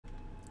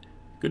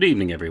Good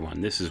evening,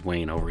 everyone. This is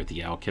Wayne over at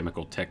the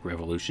Alchemical Tech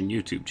Revolution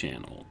YouTube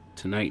channel.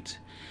 Tonight,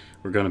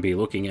 we're going to be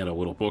looking at a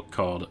little book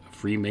called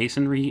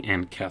Freemasonry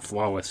and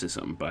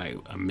Cathlolicism by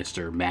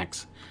Mr.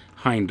 Max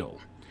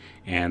Heindel.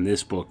 And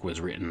this book was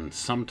written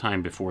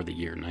sometime before the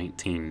year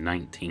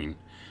 1919.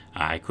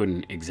 I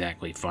couldn't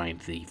exactly find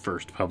the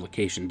first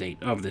publication date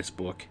of this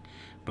book,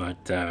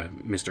 but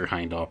Mr.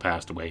 Heindel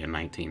passed away in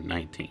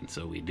 1919,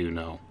 so we do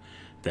know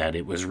that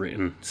it was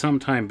written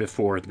sometime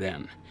before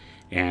then.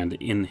 And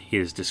in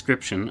his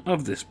description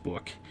of this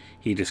book,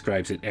 he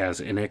describes it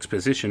as an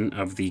exposition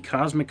of the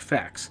cosmic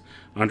facts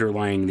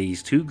underlying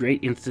these two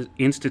great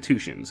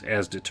institutions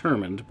as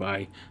determined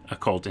by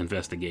occult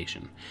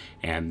investigation.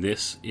 And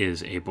this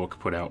is a book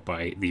put out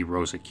by the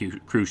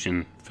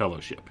Rosicrucian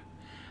Fellowship.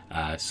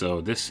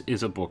 So this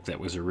is a book that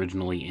was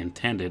originally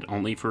intended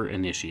only for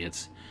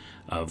initiates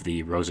of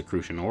the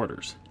Rosicrucian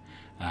orders.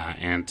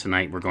 And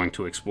tonight we're going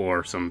to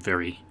explore some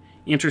very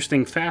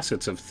interesting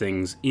facets of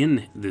things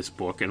in this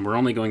book, and we're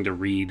only going to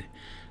read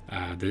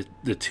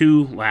the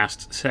two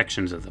last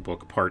sections of the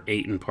book, Part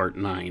 8 and Part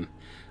 9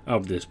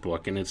 of this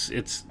book, and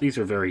these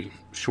are very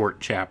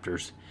short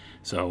chapters,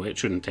 so it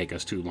shouldn't take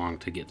us too long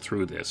to get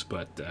through this,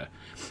 but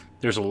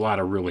there's a lot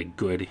of really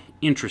good,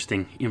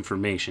 interesting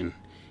information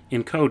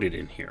encoded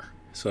in here.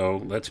 So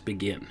let's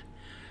begin.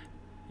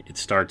 It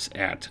starts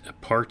at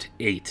Part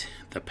 8,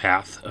 The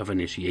Path of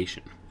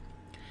Initiation.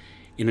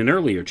 In an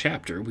earlier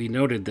chapter, we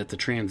noted that the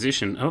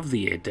transition of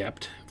the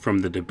adept from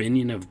the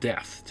dominion of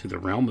death to the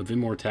realm of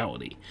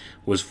immortality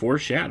was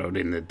foreshadowed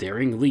in the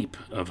daring leap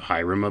of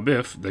Hiram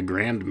Abiff, the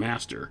Grand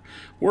Master,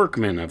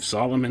 workman of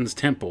Solomon's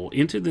Temple,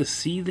 into the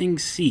seething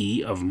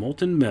sea of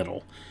molten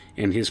metal,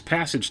 and his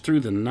passage through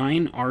the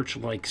 9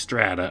 arch-like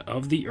strata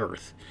of the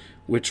earth,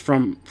 which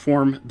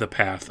form the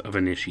path of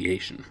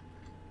initiation.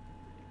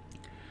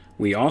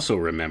 We also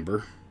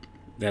remember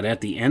that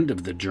at the end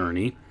of the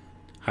journey,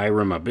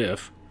 Hiram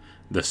Abiff,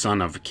 the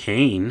son of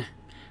Cain,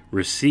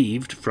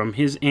 received from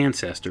his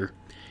ancestor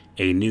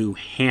a new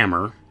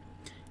hammer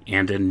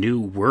and a new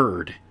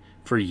word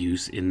for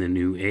use in the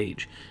new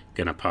age.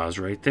 Gonna pause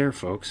right there,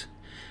 folks.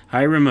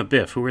 Hiram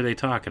Abiff, who are they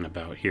talking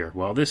about here?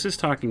 Well, this is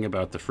talking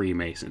about the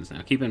Freemasons.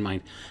 Now, keep in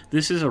mind,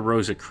 this is a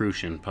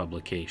Rosicrucian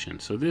publication,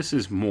 so this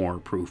is more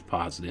proof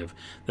positive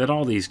that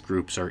all these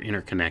groups are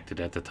interconnected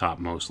at the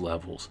topmost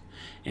levels.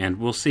 And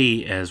we'll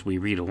see as we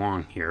read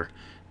along here,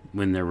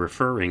 when they're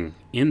referring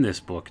in this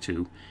book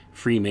to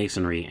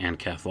Freemasonry and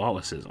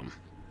Catholicism.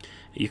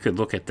 You could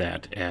look at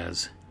that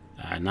as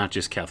not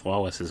just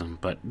Catholicism,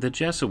 but the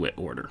Jesuit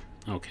order.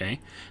 Okay,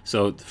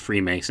 so the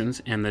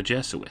Freemasons and the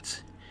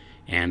Jesuits.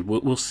 And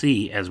we'll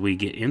see as we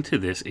get into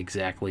this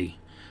exactly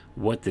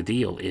what the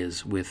deal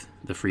is with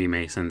the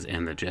Freemasons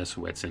and the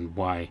Jesuits and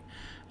why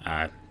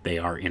they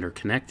are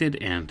interconnected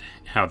and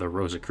how the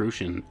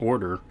Rosicrucian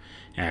order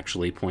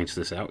actually points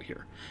this out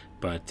here.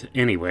 But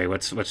anyway,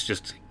 let's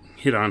just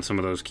hit on some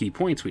of those key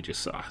points we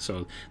just saw.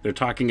 So they're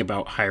talking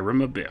about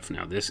Hiram Abiff.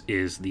 Now this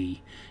is the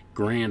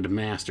Grand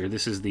Master.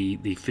 This is the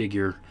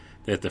figure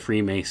that the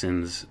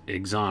Freemasons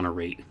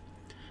exonerate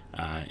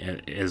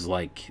as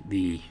like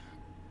the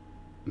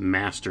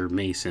Master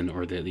Mason,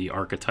 or the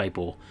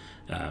archetypal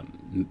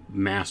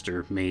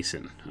Master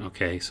Mason.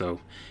 Okay,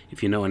 so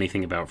if you know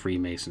anything about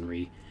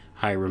Freemasonry,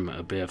 Hiram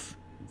Abiff,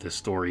 the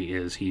story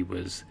is he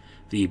was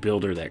the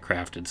builder that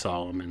crafted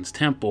Solomon's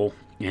Temple,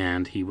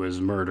 and he was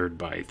murdered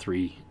by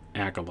 3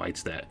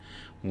 acolytes that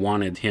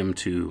wanted him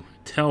to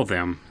tell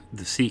them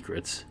the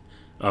secrets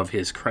of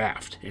his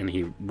craft, and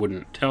he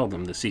wouldn't tell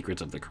them the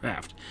secrets of the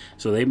craft,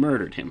 so they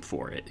murdered him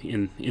for it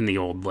in the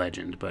old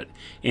legend. But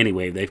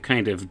anyway, they've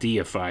kind of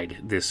deified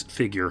this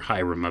figure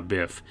Hiram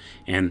Abiff,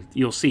 and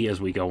you'll see as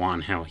we go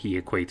on how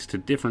he equates to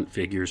different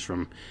figures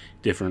from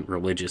different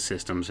religious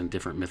systems and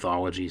different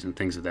mythologies and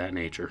things of that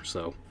nature.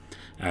 So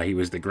he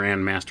was the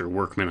Grand Master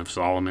Workman of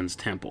Solomon's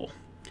Temple.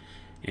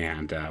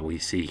 And we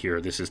see here,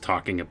 this is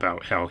talking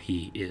about how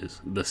he is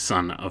the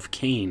son of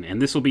Cain.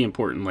 And this will be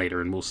important later,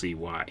 and we'll see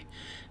why.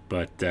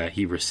 But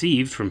he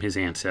received from his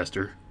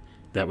ancestor,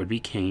 that would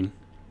be Cain.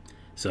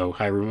 So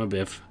Hiram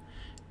Abiff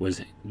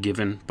was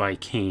given by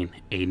Cain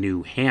a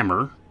new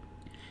hammer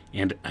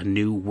and a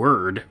new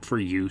word for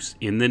use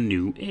in the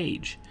new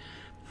age.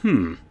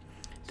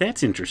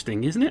 That's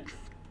interesting, isn't it?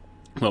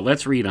 Well,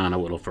 let's read on a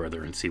little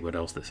further and see what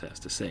else this has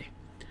to say.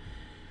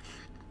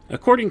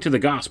 According to the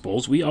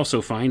Gospels, we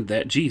also find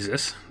that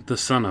Jesus, the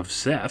son of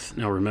Seth,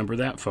 now remember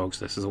that, folks,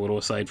 this is a little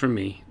aside from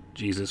me,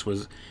 Jesus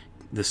was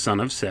the son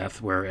of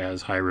Seth,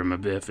 whereas Hiram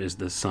Abiff is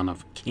the son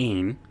of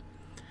Cain.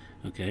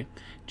 Okay,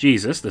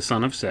 Jesus, the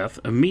son of Seth,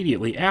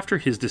 immediately after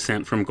his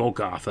descent from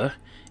Golgotha,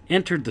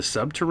 entered the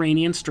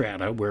subterranean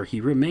strata where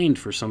he remained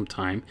for some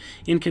time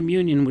in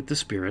communion with the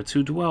spirits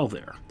who dwell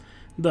there.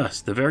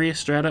 Thus, the various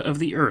strata of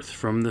the earth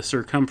from the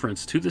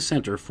circumference to the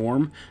center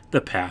form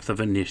the path of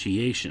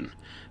initiation,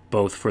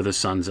 both for the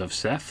sons of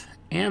Seth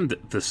and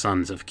the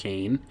sons of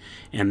Cain,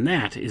 and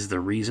that is the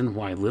reason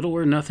why little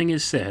or nothing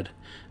is said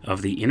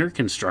of the inner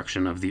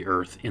construction of the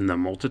earth in the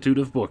multitude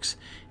of books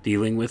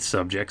dealing with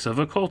subjects of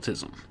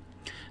occultism.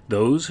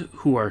 Those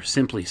who are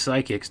simply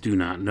psychics do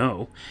not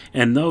know,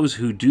 and those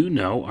who do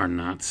know are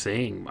not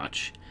saying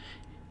much.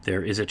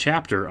 There is a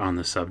chapter on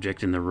the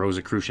subject in the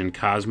Rosicrucian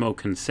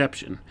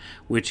Cosmo-Conception,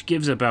 which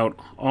gives about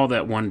all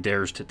that one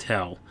dares to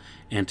tell,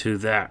 and to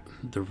that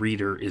the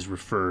reader is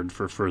referred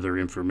for further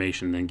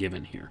information than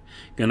given here.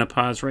 Gonna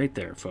pause right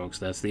there, folks.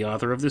 That's the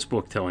author of this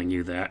book telling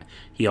you that.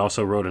 He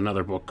also wrote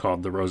another book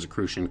called the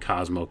Rosicrucian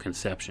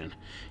Cosmo-Conception,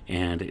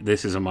 and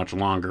this is a much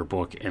longer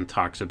book and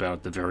talks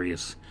about the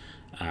various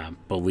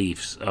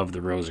beliefs of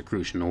the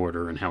Rosicrucian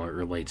order and how it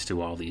relates to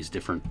all these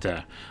different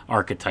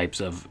archetypes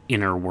of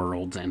inner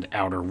worlds and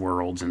outer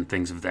worlds and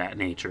things of that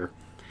nature,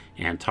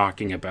 and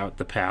talking about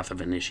the path of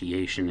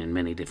initiation in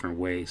many different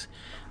ways.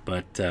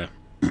 But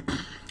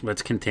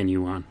let's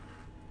continue on.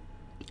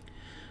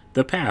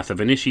 The path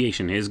of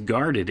initiation is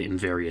guarded in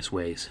various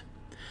ways.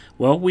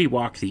 While we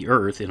walk the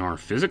earth in our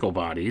physical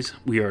bodies,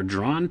 we are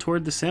drawn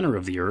toward the center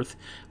of the earth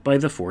by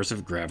the force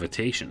of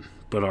gravitation.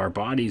 But our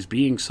bodies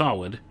being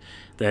solid,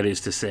 that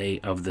is to say,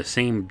 of the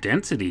same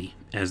density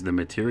as the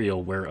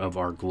material whereof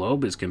our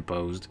globe is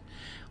composed,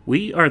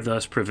 we are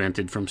thus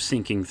prevented from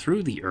sinking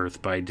through the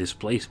earth by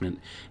displacement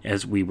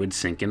as we would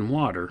sink in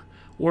water,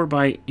 or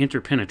by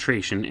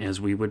interpenetration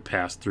as we would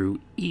pass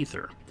through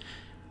ether.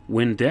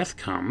 When death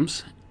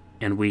comes,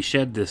 and we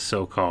shed this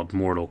so-called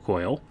mortal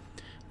coil,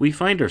 we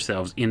find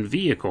ourselves in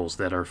vehicles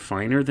that are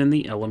finer than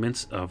the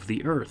elements of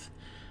the earth.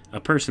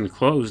 A person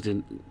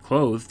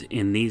clothed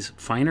in these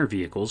finer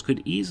vehicles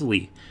could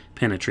easily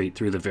penetrate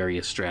through the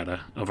various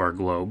strata of our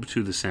globe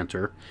to the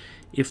center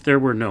if there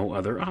were no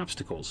other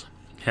obstacles.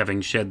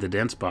 Having shed the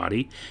dense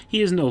body,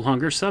 he is no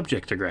longer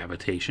subject to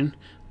gravitation,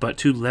 but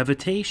to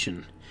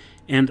levitation,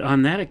 and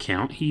on that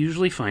account he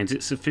usually finds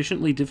it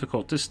sufficiently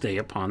difficult to stay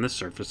upon the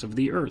surface of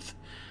the earth.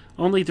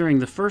 Only during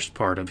the first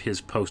part of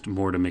his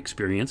post-mortem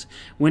experience,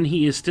 when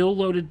he is still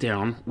loaded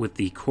down with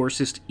the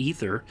coarsest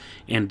ether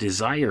and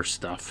desire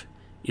stuff,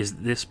 is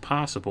this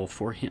possible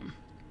for him.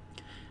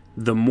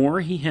 The more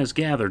he has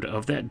gathered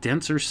of that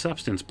denser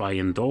substance by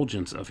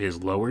indulgence of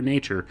his lower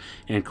nature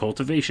and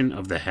cultivation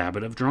of the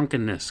habit of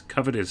drunkenness,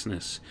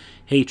 covetousness,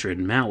 hatred,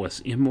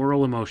 malice,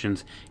 immoral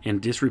emotions, and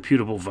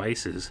disreputable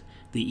vices,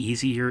 the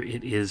easier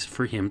it is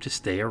for him to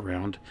stay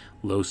around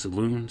low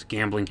saloons,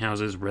 gambling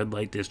houses, red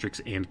light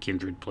districts, and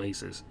kindred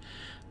places.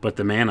 But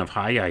the man of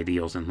high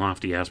ideals and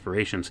lofty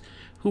aspirations,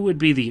 who would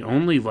be the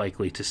only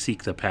likely to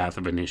seek the path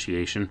of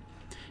initiation,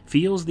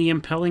 feels the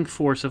impelling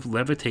force of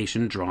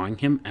levitation drawing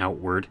him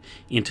outward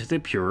into the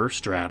purer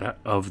strata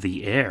of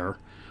the air,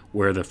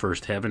 where the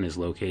first heaven is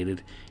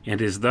located,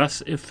 and is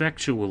thus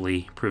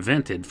effectually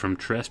prevented from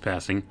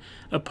trespassing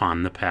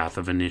upon the path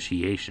of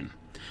initiation.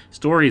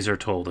 Stories are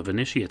told of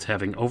initiates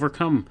having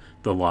overcome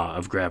the law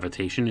of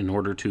gravitation in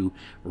order to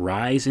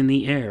rise in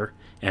the air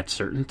at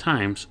certain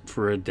times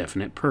for a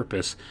definite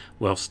purpose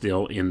while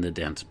still in the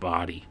dense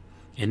body.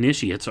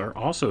 Initiates are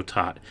also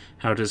taught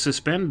how to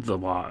suspend the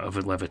law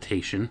of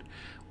levitation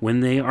when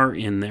they are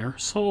in their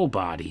soul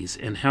bodies,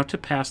 and how to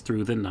pass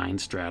through the 9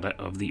 strata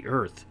of the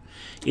earth.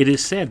 It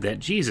is said that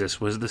Jesus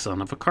was the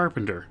son of a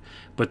carpenter,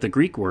 but the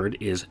Greek word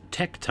is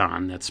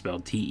tekton, that's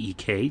spelled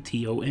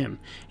T-E-K-T-O-N,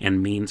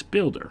 and means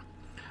builder.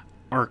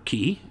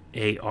 Arche,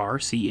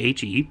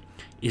 A-R-C-H-E,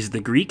 is the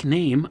Greek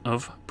name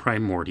of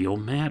primordial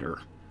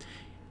matter.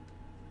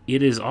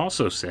 It is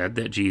also said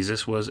that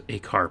Jesus was a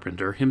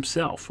carpenter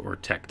himself, or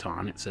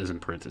tekton, it says in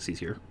parentheses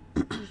here.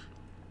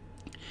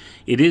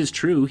 It is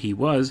true he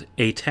was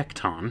a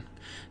tekton,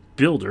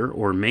 builder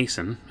or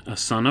mason, a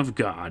son of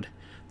God,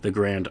 the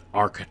grand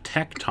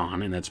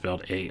architecton, and that's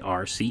spelled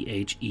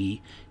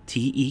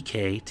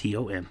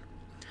A-R-C-H-E-T-E-K-T-O-N.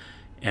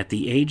 At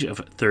the age of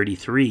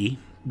 33,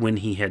 when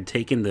he had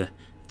taken the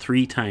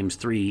 3 times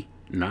 3,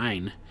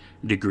 9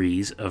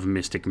 degrees of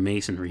mystic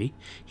masonry,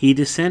 he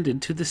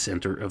descended to the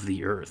center of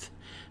the earth.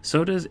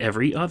 So does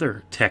every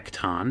other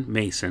tekton,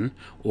 mason,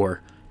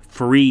 or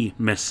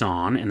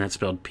Freemason, and that's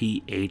spelled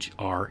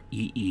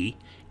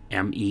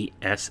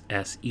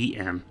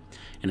P-H-R-E-E-M-E-S-S-E-N,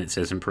 and it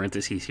says in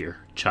parentheses here,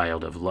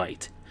 child of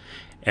light,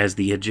 as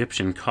the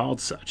Egyptian called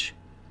such,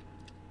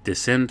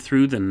 descend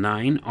through the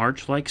 9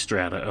 arch-like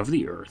strata of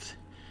the earth.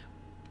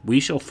 We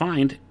shall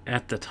find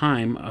at the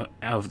time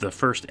of the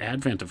first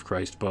advent of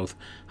Christ both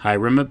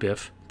Hiram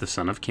Abiff, the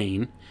son of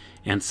Cain,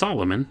 and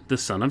Solomon, the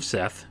son of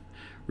Seth,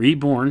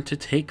 reborn to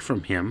take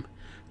from him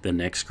the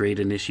next great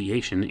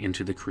initiation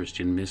into the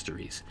Christian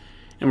mysteries.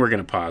 And we're going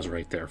to pause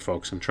right there,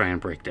 folks, and try and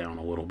break down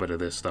a little bit of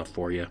this stuff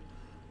for you.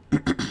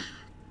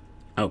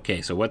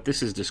 Okay, so what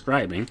this is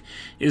describing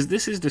is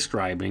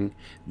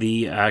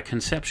the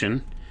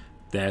conception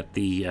that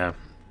the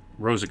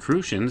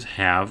Rosicrucians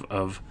have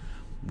of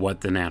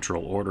what the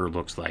natural order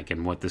looks like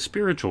and what the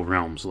spiritual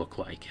realms look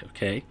like,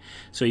 okay?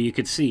 So you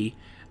could see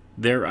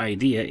their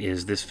idea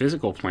is this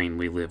physical plane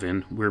we live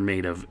in, we're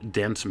made of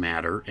dense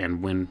matter,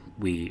 and when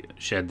we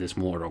shed this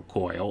mortal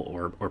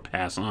coil or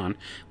pass on,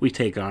 we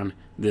take on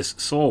this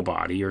soul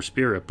body or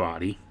spirit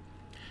body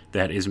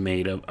that is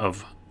made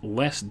of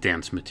less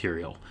dense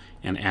material.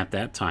 And at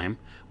that time,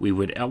 we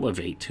would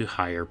elevate to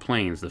higher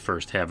planes, the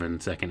first heaven,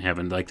 second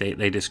heaven. Like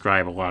they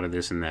describe a lot of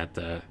this in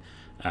that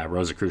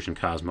Rosicrucian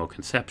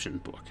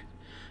Cosmoconception book.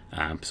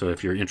 So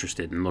if you're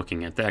interested in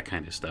looking at that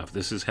kind of stuff,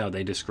 this is how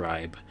they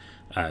describe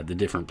the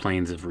different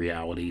planes of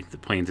reality, the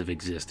planes of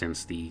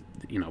existence, the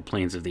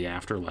planes of the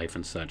afterlife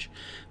and such.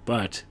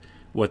 But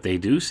what they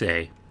do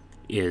say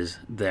is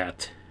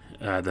that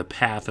the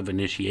path of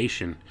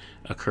initiation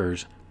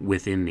occurs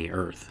within the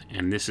earth,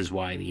 and this is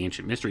why the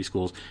ancient mystery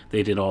schools,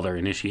 they did all their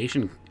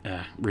initiation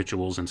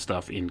rituals and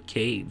stuff in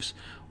caves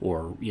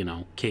or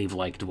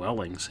cave-like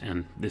dwellings,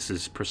 and this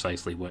is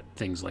precisely what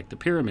things like the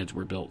pyramids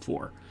were built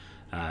for,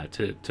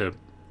 to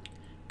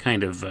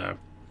kind of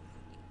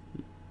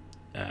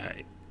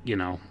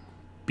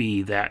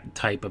be that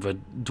type of a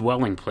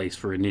dwelling place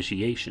for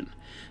initiation.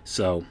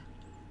 So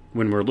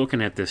when we're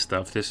looking at this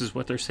stuff, this is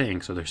what they're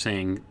saying. So they're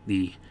saying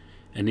the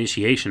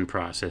initiation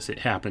process, it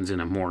happens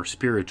in a more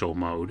spiritual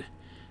mode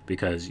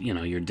because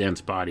your dense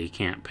body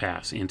can't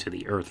pass into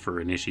the earth for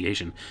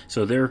initiation.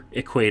 So they're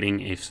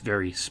equating a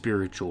very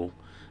spiritual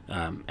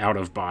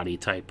out-of-body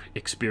type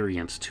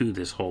experience to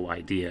this whole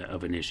idea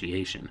of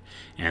initiation.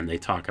 And they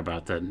talk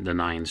about the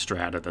 9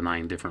 strata, the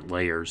 9 different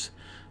layers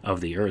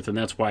of the earth, and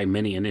that's why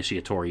many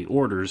initiatory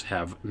orders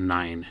have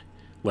 9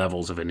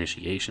 levels of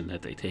initiation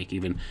that they take.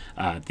 Even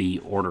the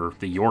order,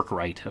 the York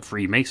Rite of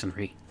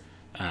Freemasonry,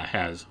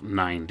 has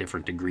 9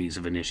 different degrees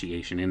of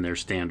initiation in their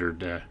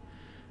standard,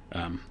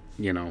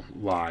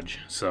 lodge.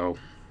 So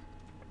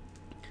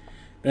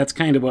that's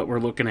kind of what we're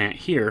looking at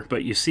here.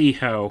 But you see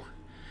how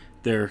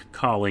they're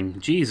calling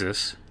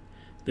Jesus,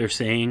 they're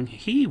saying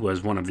he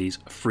was one of these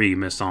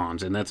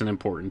Freemasons, and that's an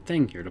important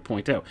thing here to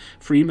point out.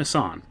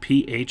 Freemason,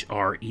 P-H-R-E-E-M-E-S-S-E-N,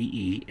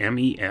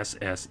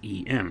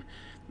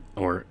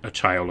 or a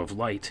child of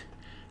light.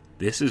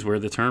 This is where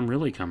the term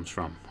really comes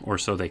from, or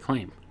so they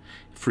claim.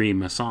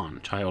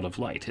 Freemason, child of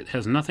light. It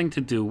has nothing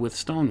to do with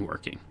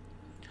stoneworking.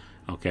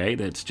 Okay,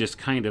 that's just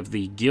kind of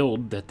the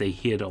guild that they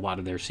hid a lot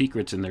of their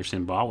secrets and their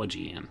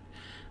symbology in,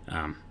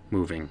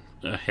 moving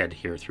ahead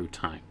here through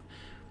time.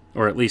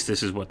 Or at least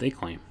this is what they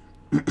claim.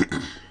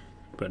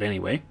 But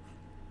anyway,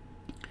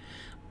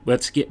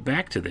 let's get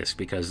back to this,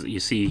 because you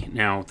see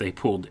now they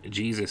pulled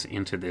Jesus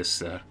into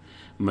this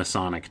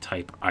Masonic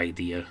type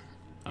idea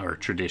or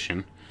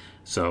tradition.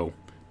 So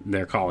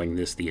they're calling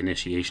this the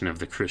initiation of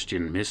the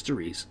Christian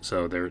mysteries.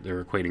 So they're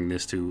equating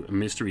this to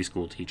mystery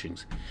school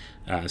teachings.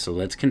 So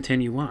let's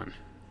continue on.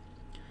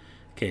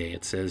 Okay,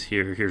 it says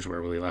here's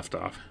where we left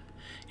off.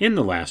 In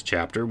the last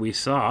chapter, we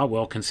saw,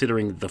 while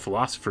considering the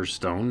Philosopher's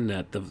Stone,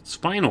 that the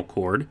spinal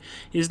cord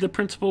is the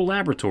principal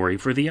laboratory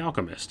for the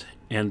alchemist,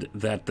 and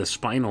that the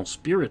spinal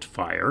spirit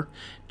fire,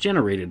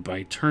 generated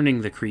by turning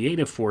the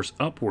creative force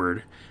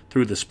upward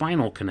through the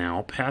spinal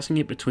canal, passing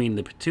it between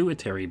the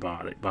pituitary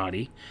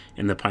body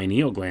and the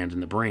pineal gland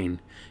in the brain,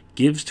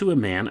 gives to a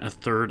man a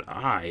third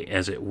eye,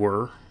 as it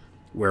were,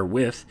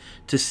 wherewith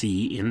to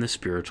see in the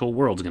spiritual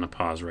world. I'm going to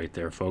pause right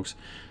there, folks.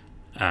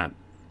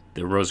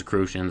 The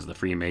Rosicrucians, the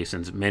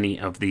Freemasons, many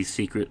of these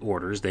secret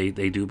orders, they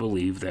do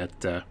believe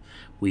that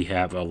we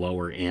have a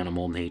lower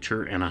animal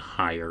nature and a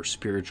higher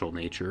spiritual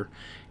nature,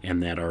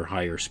 and that our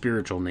higher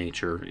spiritual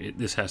nature,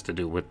 this has to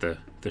do with the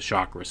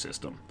chakra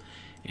system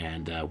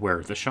and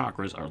where the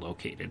chakras are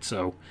located.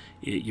 So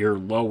your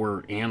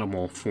lower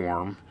animal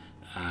form,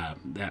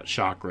 that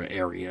chakra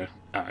area,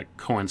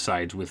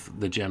 coincides with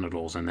the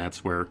genitals, and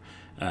that's where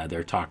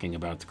they're talking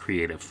about the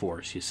creative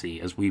force. You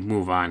see, as we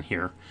move on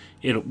here,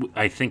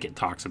 I think it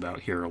talks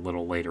about here a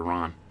little later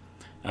on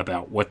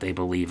about what they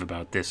believe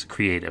about this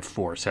creative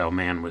force, how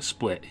man was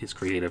split. His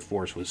creative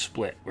force was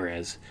split,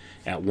 whereas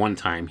at one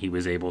time he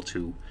was able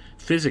to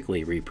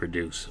physically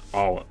reproduce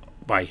all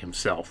by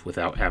himself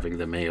without having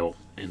the male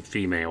and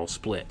female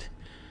split.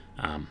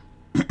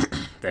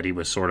 That he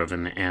was sort of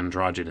an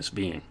androgynous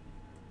being,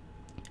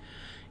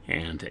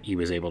 and he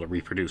was able to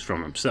reproduce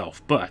from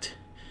himself. But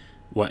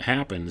what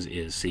happens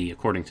is, see,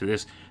 according to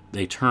this,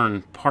 they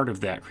turn part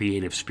of that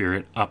creative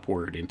spirit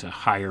upward into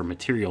higher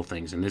material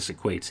things, and this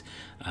equates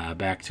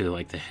back to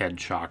like the head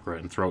chakra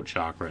and throat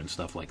chakra and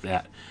stuff like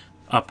that,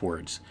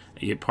 upwards.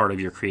 You get part of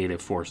your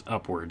creative force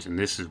upwards, and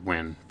this is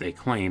when they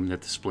claim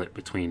that the split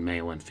between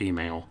male and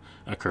female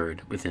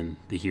occurred within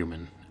the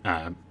human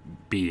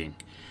being.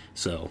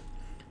 So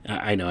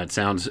I know it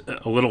sounds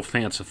a little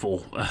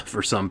fanciful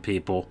for some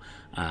people,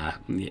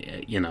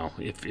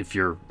 if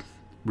you're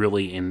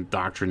really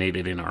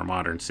indoctrinated in our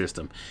modern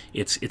system.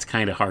 It's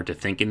kind of hard to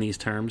think in these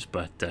terms,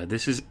 but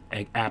this is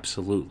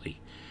absolutely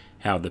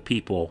how the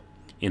people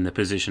in the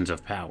positions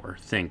of power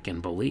think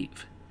and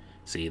believe.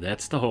 See,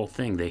 that's the whole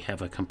thing. They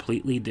have a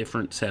completely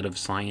different set of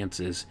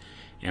sciences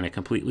and a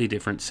completely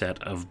different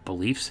set of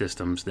belief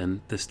systems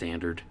than the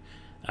standard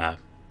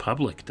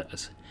public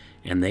does.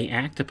 And they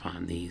act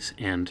upon these,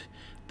 and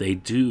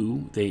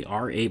they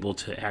are able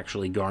to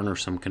actually garner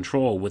some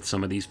control with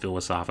some of these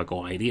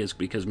philosophical ideas,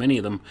 because many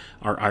of them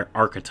are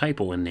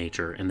archetypal in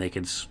nature, and they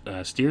can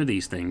steer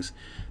these things,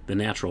 the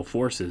natural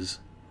forces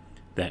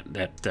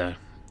that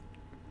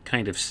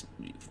kind of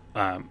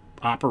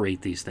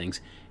operate these things,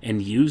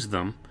 and use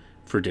them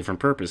for different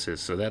purposes.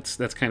 So that's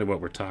kind of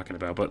what we're talking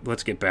about. But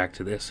let's get back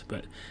to this.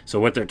 So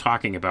what they're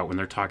talking about when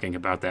they're talking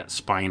about that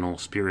spinal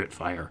spirit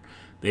fire,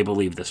 they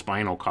believe the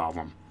spinal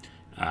column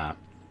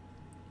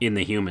in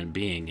the human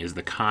being is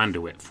the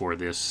conduit for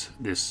this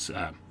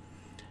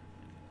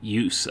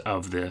use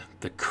of the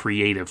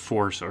creative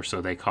force, or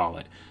so they call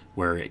it,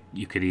 where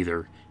you could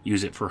either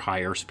use it for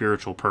higher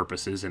spiritual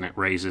purposes and it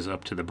raises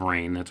up to the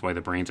brain. That's why the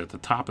brain's at the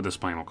top of the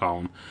spinal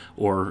column,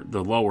 or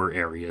the lower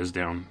areas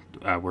down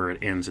where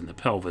it ends in the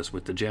pelvis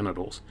with the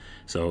genitals.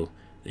 So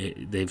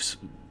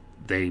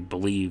they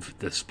believe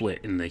the split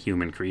in the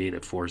human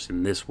creative force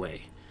in this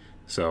way.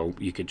 So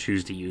you could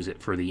choose to use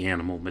it for the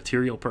animal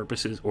material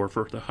purposes or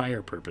for the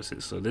higher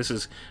purposes. So this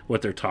is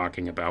what they're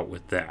talking about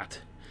with that.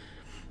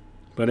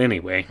 But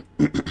anyway,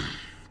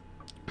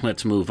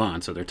 let's move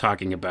on. So they're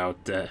talking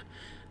about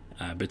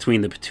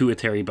between the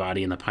pituitary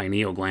body and the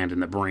pineal gland in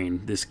the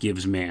brain, this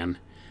gives man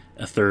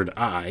a third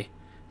eye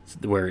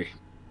where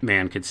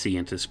man could see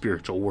into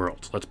spiritual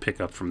worlds. Let's pick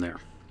up from there.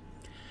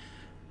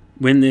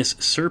 When this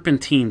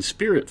serpentine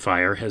spirit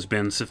fire has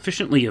been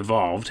sufficiently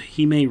evolved,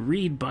 he may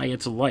read by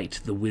its light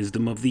the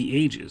wisdom of the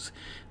ages.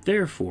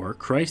 Therefore,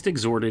 Christ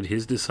exhorted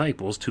his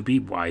disciples to be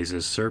wise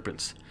as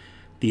serpents.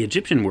 The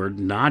Egyptian word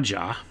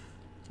naja,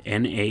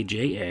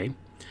 N-A-J-A,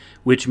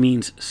 which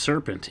means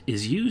serpent,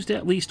 is used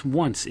at least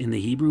once in the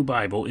Hebrew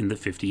Bible in the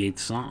 58th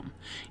Psalm.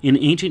 In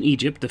ancient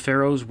Egypt, the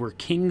pharaohs were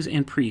kings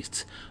and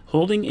priests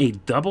holding a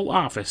double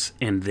office,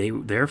 and they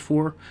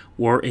therefore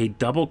wore a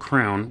double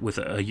crown with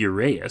a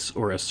uraeus,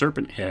 or a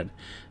serpent head,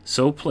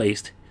 so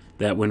placed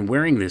that when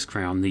wearing this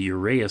crown, the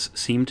uraeus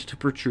seemed to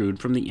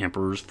protrude from the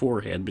emperor's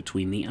forehead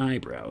between the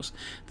eyebrows.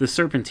 The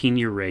serpentine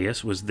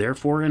uraeus was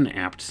therefore an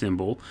apt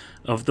symbol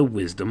of the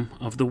wisdom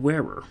of the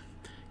wearer.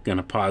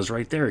 Gonna pause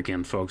right there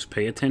again, folks.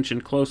 Pay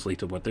attention closely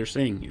to what they're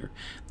saying here.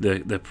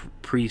 The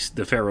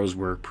pharaohs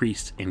were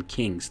priests and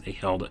kings. They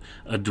held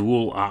a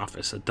dual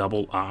office, a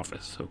double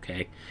office.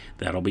 Okay,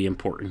 that'll be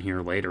important here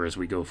later as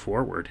we go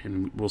forward,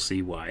 and we'll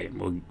see why,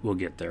 and we'll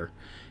get there.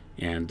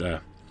 And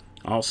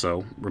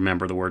also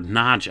remember the word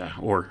naja,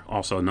 or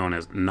also known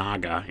as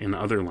naga in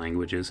other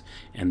languages,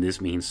 and this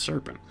means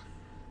serpent.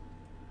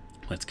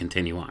 Let's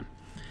continue on.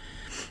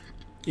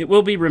 It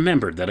will be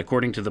remembered that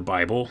according to the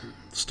Bible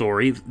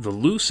story, the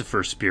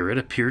Lucifer spirit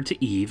appeared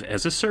to Eve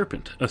as a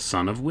serpent, a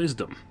son of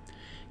wisdom.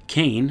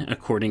 Cain,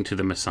 according to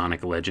the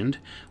Masonic legend,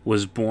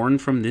 was born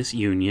from this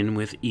union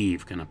with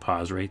Eve. Gonna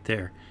pause right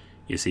there.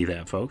 You see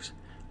that, folks?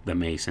 The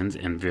Masons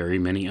and very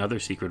many other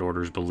secret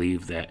orders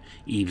believe that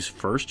Eve's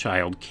first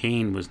child,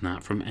 Cain, was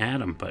not from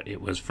Adam, but it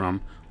was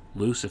from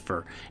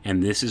Lucifer.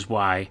 And this is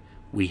why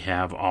we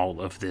have all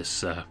of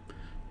this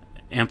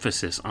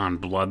emphasis on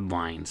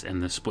bloodlines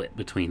and the split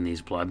between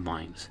these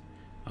bloodlines.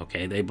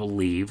 Okay, they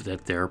believe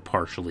that they're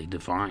partially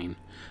divine,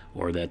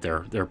 or that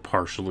they're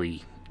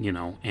partially,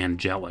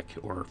 angelic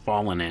or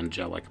fallen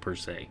angelic per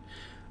se.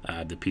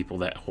 The people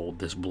that hold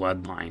this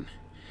bloodline.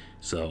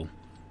 So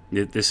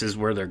this is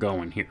where they're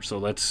going here. So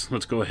let's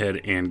go ahead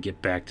and get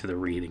back to the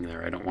reading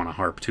there. I don't want to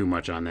harp too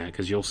much on that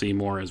because you'll see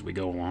more as we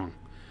go along.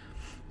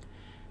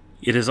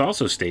 It is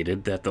also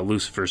stated that the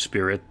Lucifer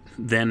spirit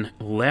then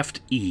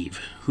left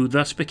Eve, who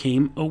thus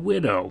became a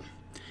widow,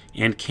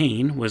 and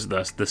Cain was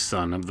thus the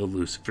son of the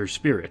Lucifer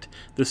spirit,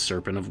 the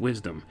serpent of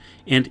wisdom,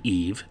 and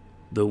Eve,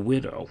 the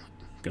widow.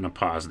 Going to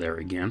pause there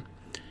again.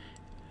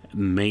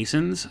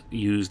 Masons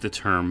use the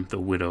term the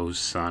widow's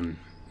son.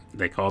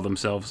 They call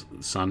themselves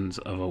sons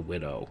of a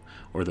widow,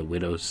 or the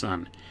widow's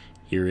son.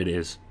 Here it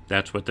is.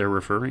 That's what they're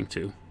referring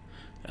to.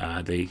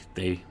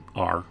 They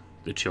are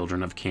the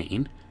children of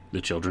Cain, the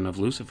children of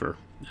Lucifer.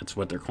 That's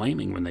what they're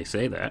claiming when they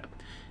say that,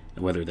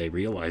 whether they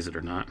realize it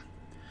or not.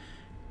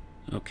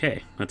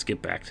 Okay, let's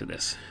get back to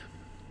this.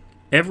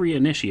 Every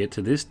initiate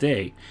to this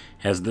day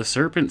has the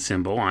serpent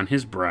symbol on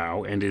his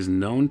brow and is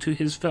known to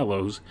his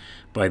fellows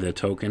by the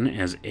token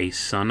as a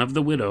son of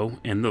the widow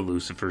and the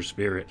Lucifer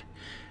spirit.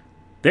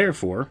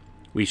 Therefore,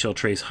 we shall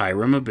trace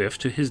Hiram Abiff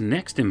to his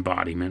next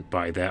embodiment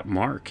by that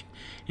mark,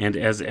 and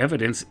as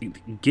evidence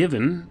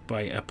given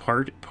by a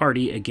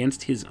party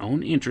against his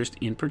own interest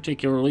in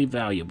particularly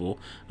valuable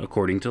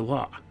according to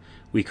law.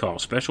 We call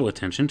special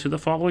attention to the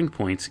following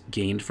points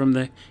gained from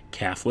the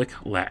Catholic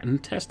Latin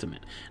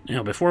Testament.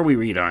 Now, before we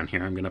read on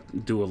here, I'm going to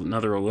do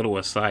another little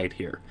aside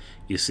here.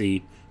 You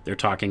see, they're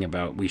talking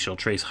about we shall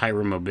trace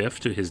Hiram Abiff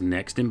to his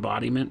next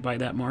embodiment by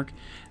that mark.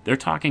 They're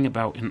talking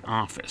about an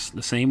office,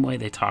 the same way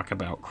they talk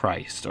about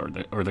Christ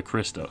or the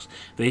Christos.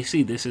 They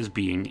see this as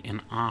being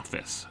an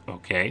office,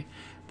 okay?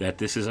 That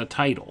this is a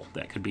title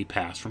that could be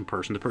passed from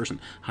person to person.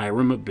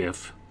 Hiram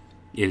Abiff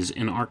is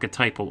an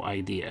archetypal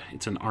idea.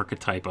 It's an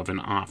archetype of an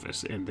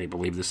office, and they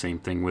believe the same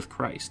thing with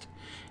Christ.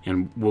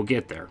 And we'll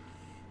get there.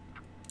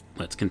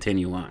 Let's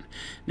continue on.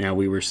 Now,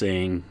 we were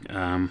saying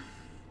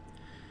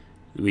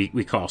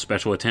we call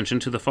special attention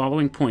to the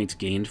following points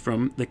gained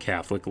from the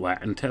Catholic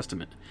Latin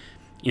Testament.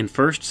 In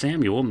 1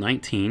 Samuel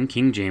 19,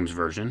 King James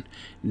Version,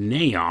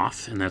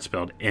 Naioth, and that's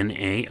spelled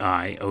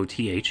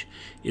N-A-I-O-T-H,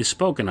 is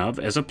spoken of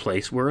as a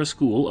place where a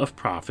school of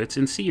prophets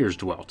and seers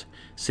dwelt,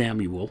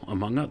 Samuel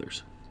among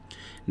others.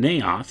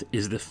 Naoth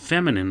is the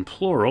feminine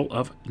plural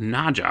of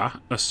Naja,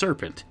 a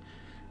serpent,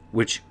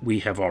 which we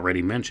have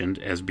already mentioned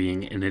as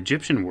being an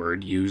Egyptian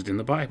word used in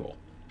the Bible.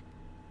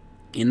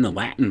 In the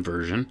Latin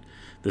version,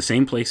 the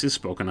same place is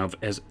spoken of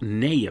as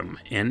Naim,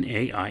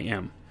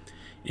 N-A-I-M,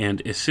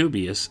 and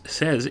Eusebius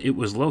says it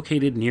was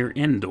located near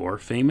Endor,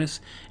 famous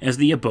as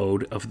the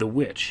abode of the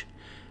witch,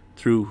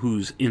 through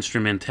whose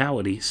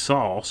instrumentality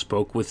Saul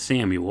spoke with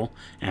Samuel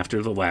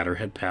after the latter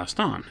had passed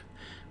on.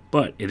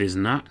 But it is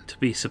not to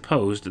be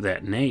supposed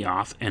that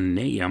Naoth and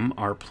Naim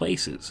are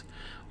places,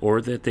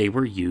 or that they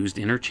were used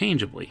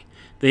interchangeably.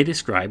 They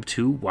describe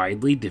two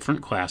widely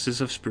different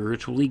classes of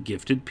spiritually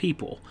gifted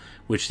people,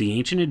 which the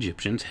ancient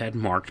Egyptians had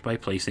marked by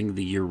placing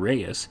the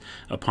uraeus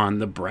upon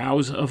the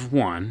brows of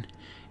one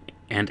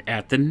and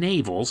at the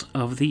navels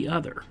of the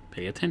other.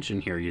 Pay attention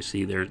here. You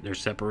see, they're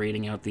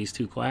separating out these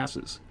two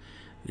classes,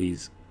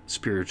 these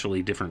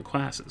spiritually different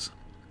classes.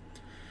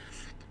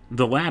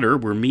 The latter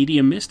were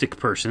mediumistic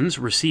persons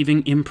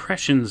receiving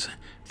impressions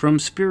from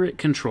spirit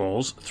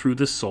controls through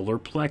the solar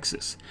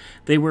plexus.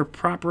 They were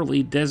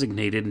properly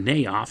designated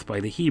Naoth by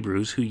the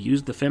Hebrews, who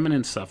used the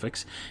feminine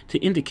suffix to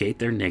indicate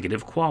their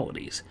negative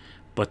qualities.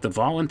 But the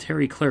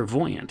voluntary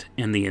clairvoyant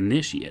and the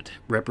initiate,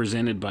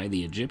 represented by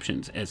the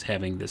Egyptians as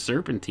having the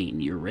serpentine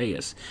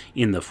uraeus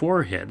in the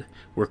forehead,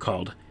 were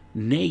called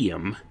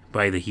Naim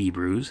by the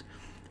Hebrews,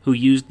 who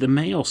used the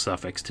male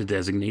suffix to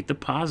designate the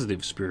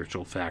positive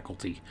spiritual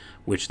faculty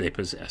which they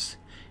possess.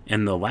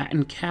 And the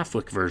Latin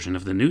Catholic version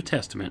of the New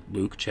Testament,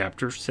 Luke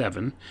chapter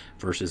 7,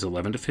 verses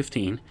 11 to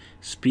 15,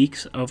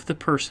 speaks of the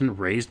person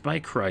raised by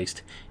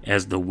Christ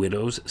as the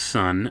widow's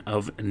son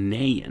of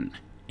Nain,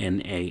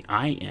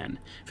 N-A-I-N,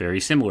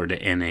 very similar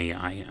to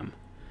N-A-I-M.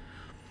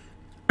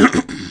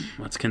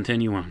 Let's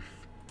continue on.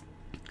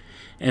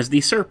 As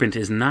the serpent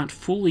is not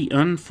fully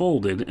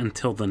unfolded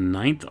until the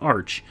ninth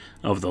arch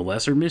of the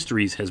lesser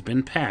mysteries has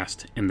been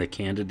passed and the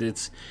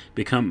candidates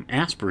become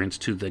aspirants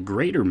to the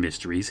greater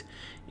mysteries,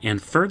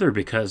 and further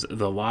because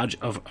the Lodge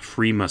of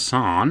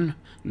Freemason,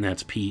 and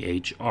that's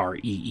P-H-R-E-E-M-E-S-S-E-N,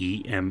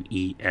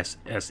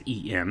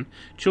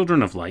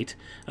 Children of Light,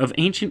 of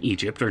ancient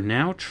Egypt are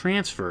now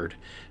transferred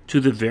to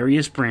the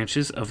various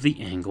branches of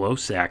the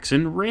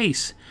Anglo-Saxon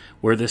race,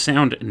 where the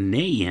sound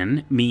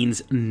Nain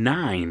means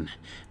nine.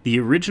 The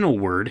original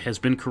word has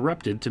been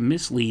corrupted to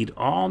mislead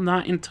all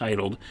not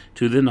entitled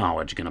to the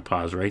knowledge. Gonna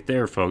pause right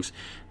there, folks.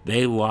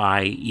 They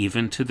lie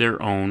even to their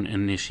own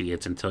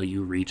initiates until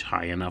you reach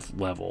high enough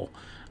level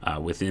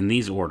within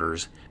these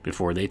orders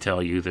before they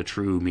tell you the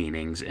true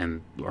meanings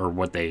or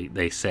what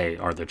they say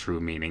are the true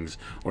meanings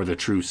or the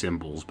true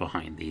symbols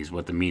behind these,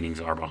 what the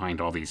meanings are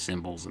behind all these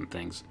symbols and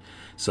things.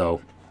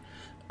 So,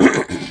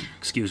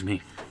 excuse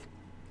me.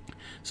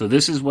 So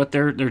this is what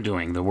they're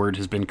doing. The word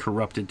has been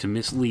corrupted to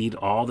mislead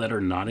all that are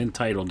not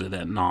entitled to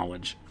that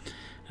knowledge.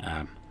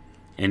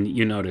 And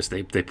you notice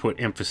they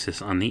put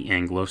emphasis on the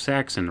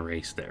Anglo-Saxon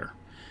race there.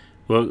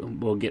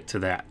 We'll get to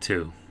that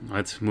too.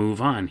 Let's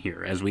move on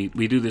here. As we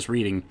do this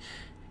reading,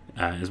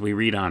 as we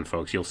read on,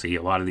 folks, you'll see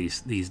a lot of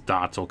these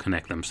dots will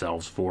connect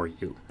themselves for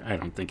you. I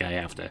don't think I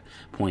have to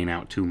point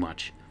out too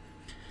much.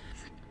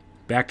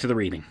 Back to the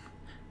reading.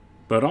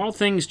 But all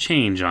things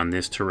change on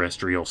this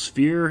terrestrial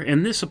sphere,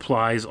 and this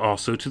applies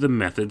also to the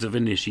methods of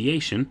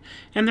initiation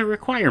and the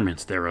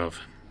requirements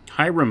thereof.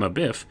 Hiram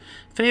Abiff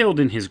failed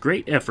in his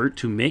great effort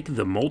to make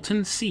the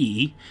molten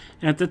sea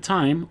at the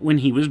time when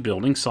he was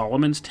building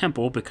Solomon's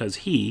temple because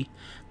he,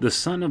 the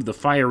son of the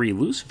fiery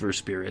Lucifer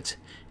spirits,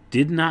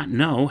 did not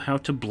know how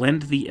to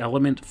blend the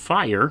element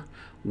fire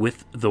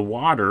with the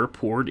water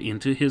poured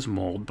into his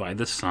mold by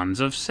the sons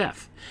of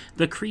Seth,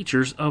 the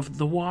creatures of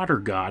the water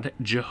god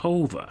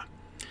Jehovah.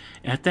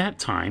 At that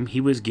time he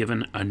was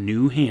given a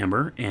new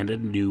hammer and a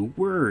new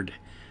word.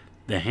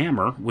 The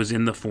hammer was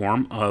in the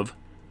form of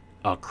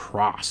a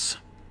cross.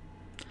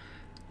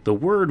 The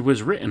word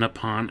was written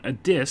upon a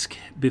disc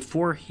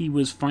before he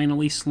was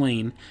finally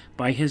slain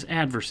by his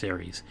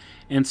adversaries,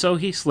 and so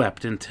he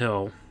slept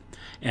until,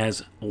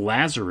 as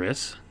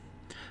Lazarus,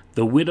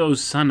 the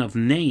widow's son of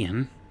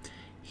Nain,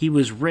 he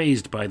was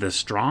raised by the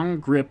strong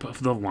grip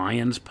of the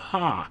lion's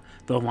paw,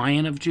 the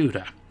Lion of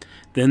Judah.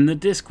 Then the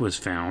disc was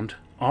found,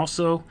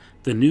 also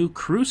the new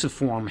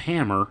cruciform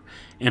hammer,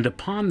 and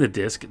upon the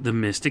disc the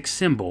mystic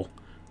symbol,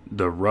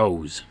 the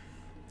rose.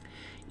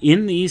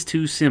 In these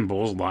two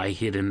symbols lie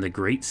hidden the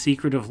great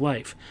secret of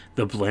life,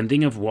 the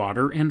blending of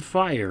water and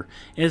fire,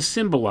 as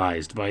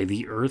symbolized by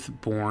the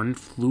earth-born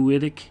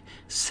fluidic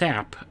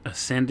sap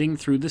ascending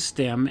through the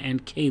stem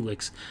and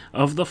calyx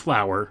of the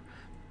flower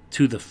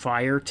to the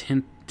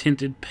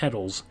fire-tinted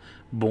petals,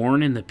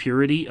 born in the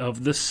purity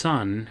of the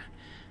sun,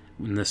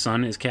 when the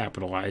sun is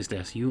capitalized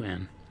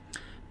S-U-N,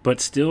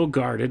 but still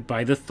guarded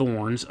by the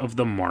thorns of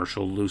the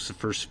martial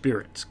Lucifer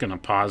spirits. Gonna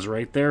pause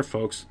right there,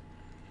 folks.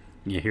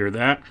 You hear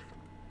that?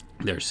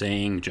 They're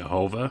saying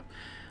Jehovah,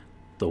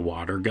 the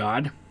water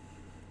god,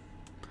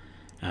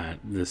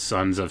 the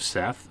sons of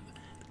Seth,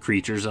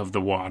 creatures of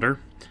the water.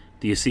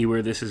 Do you see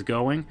where this is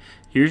going?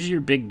 Here's your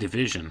big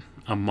division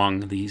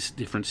among these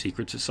different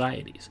secret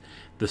societies.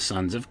 The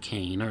sons of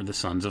Cain are the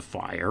sons of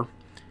fire,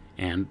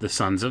 And the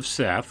sons of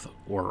Seth,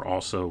 or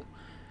also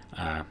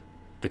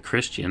the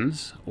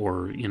Christians,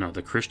 or,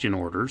 the Christian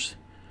orders,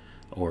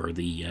 or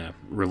the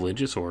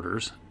religious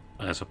orders,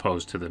 as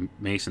opposed to the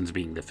Masons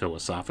being the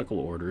philosophical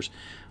orders,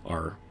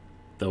 are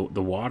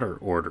the water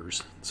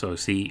orders. So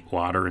see,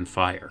 water and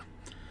fire.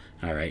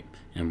 All right,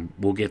 and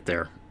we'll get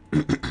there.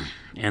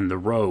 And the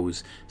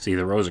rose, see,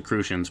 the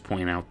Rosicrucians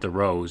point out the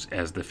rose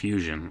as the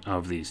fusion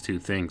of these two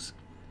things,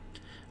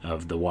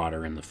 of the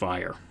water and the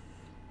fire.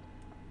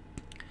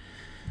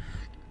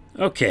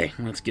 Okay,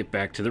 let's get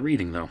back to the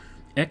reading, though.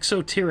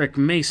 Exoteric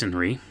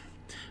Masonry,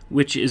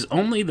 which is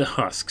only the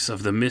husks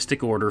of the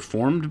mystic order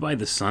formed by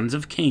the sons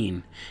of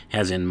Cain,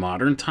 has in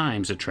modern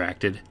times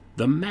attracted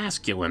the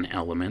masculine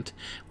element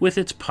with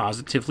its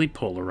positively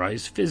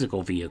polarized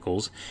physical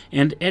vehicles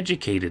and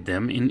educated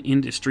them in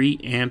industry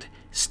and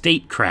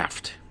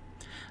statecraft,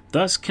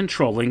 thus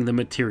controlling the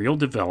material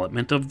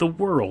development of the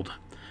world.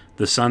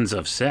 The sons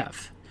of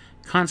Seth,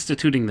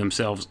 constituting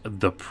themselves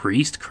the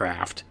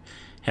priestcraft,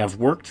 have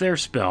worked their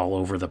spell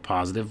over the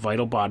positive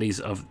vital bodies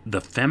of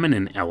the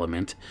feminine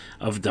element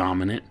of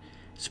dominant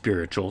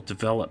spiritual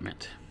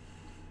development.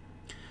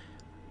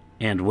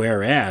 And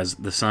whereas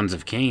the sons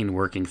of Cain,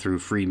 working through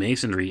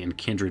Freemasonry and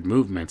kindred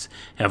movements,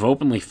 have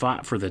openly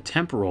fought for the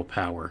temporal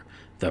power,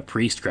 the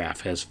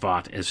priestcraft has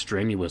fought as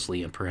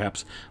strenuously and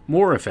perhaps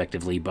more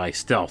effectively by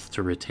stealth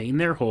to retain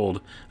their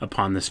hold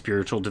upon the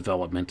spiritual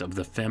development of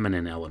the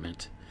feminine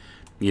element.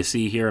 You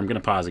see here, I'm going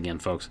to pause again,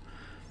 folks.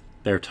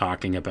 They're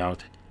talking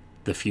about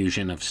the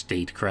fusion of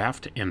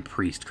statecraft and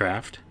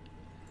priestcraft.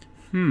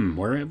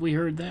 Where have we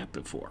heard that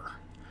before?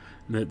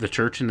 The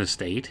church and the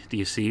state. Do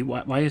you see?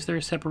 Why is there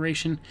a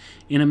separation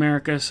in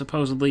America,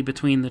 supposedly,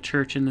 between the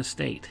church and the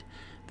state?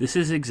 This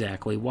is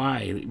exactly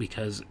why.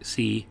 Because,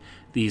 see,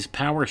 these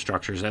power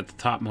structures at the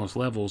topmost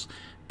levels,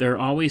 they're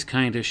always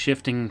kind of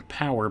shifting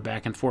power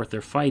back and forth.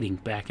 They're fighting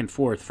back and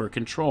forth for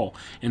control.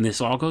 And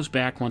this all goes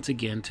back, once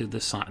again, to the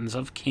sons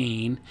of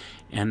Cain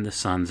and the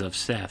sons of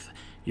Seth.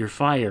 Your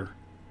fire,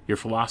 your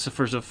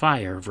philosophers of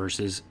fire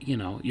versus,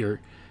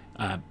 your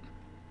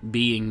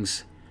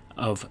beings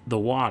of the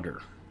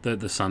water.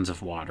 The sons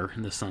of water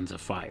and the sons of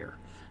fire.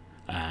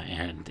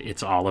 And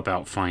it's all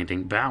about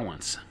finding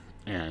balance.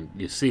 And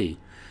you see,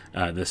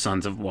 the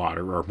sons of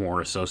water are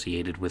more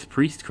associated with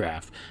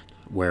priestcraft,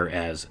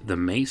 whereas the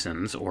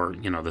Masons, or,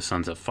 the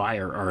sons of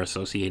fire, are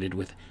associated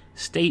with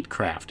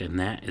statecraft. And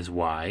that is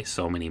why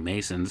so many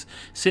Masons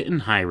sit in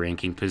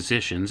high-ranking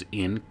positions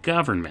in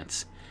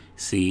governments.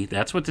 See,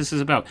 that's what this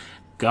is about.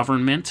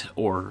 Government,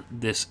 or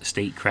this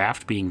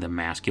statecraft being the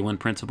masculine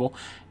principle,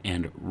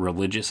 and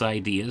religious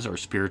ideas or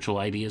spiritual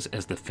ideas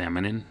as the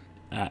feminine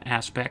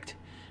aspect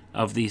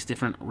of these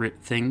different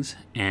things.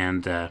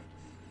 And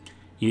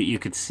you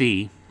could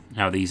see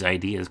how these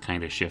ideas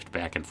kind of shift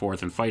back and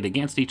forth and fight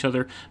against each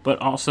other, but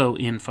also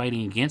in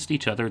fighting against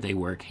each other, they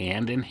work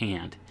hand in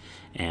hand.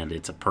 And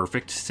it's a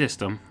perfect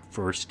system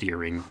for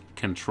steering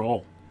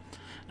control.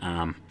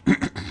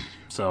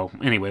 So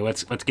anyway,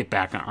 let's get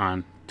back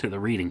on to the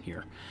reading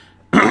here.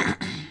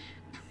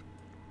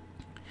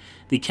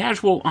 The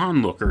casual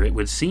onlooker, it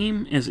would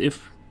seem as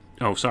if...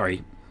 Oh,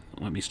 sorry.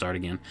 Let me start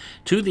again.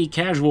 To the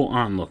casual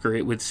onlooker,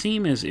 it would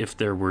seem as if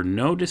there were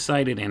no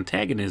decided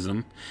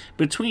antagonism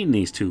between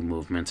these two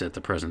movements at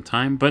the present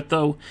time, but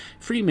though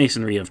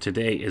Freemasonry of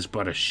today is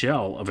but a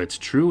shell of its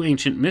true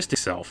ancient mystic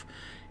self,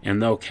 and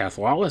though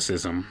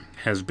Catholicism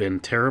has been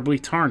terribly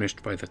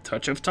tarnished by the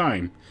touch of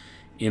time,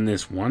 in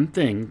this one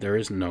thing there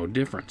is no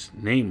difference,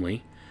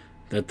 namely,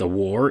 that the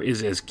war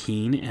is as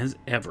keen as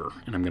ever.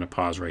 And I'm going to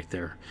pause right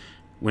there.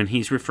 When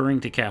he's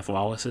referring to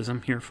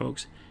Catholicism here,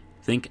 folks,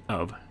 think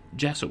of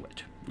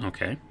Jesuit,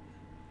 okay?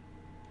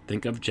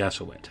 Think of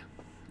Jesuit.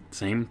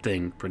 Same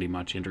thing, pretty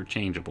much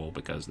interchangeable,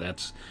 because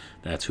that's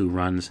who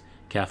runs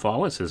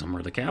Catholicism,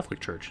 or the Catholic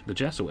Church, the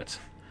Jesuits.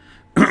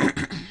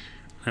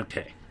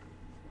 Okay.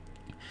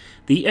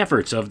 The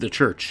efforts of the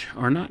Church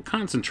are not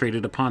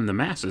concentrated upon the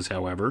masses,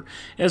 however,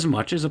 as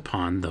much as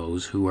upon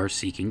those who are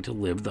seeking to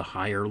live the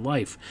higher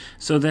life,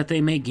 so that they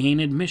may gain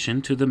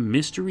admission to the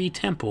mystery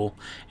temple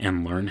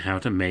and learn how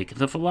to make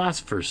the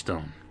Philosopher's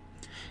Stone.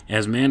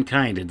 As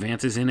mankind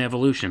advances in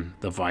evolution,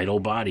 the vital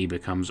body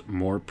becomes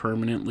more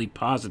permanently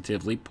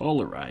positively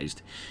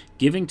polarized,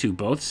 giving to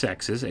both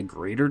sexes a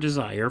greater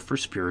desire for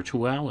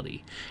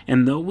spirituality.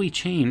 And though we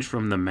change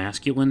from the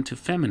masculine to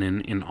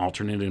feminine in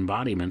alternate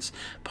embodiments,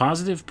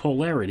 positive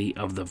polarity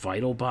of the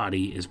vital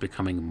body is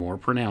becoming more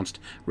pronounced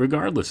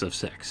regardless of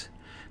sex.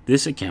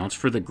 This accounts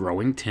for the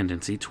growing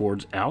tendency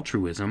towards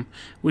altruism,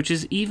 which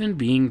is even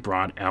being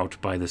brought out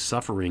by the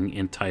suffering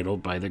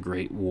entitled by the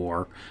Great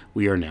War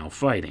we are now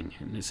fighting.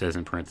 And it says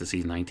in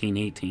parentheses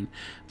 1918,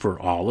 for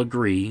all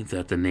agree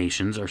that the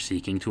nations are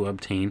seeking to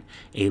obtain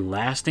a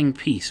lasting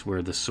peace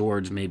where the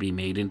swords may be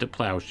made into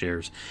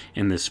plowshares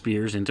and the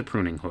spears into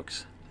pruning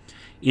hooks.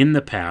 In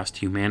the past,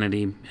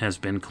 humanity has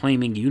been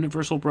claiming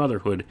universal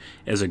brotherhood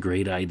as a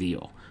great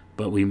ideal,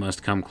 but we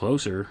must come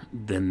closer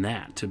than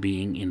that to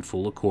being in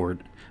full accord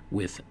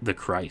with the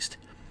Christ.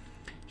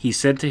 He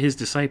said to his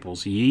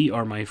disciples, Ye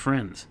are my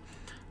friends.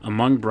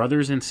 Among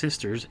brothers and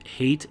sisters,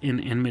 hate and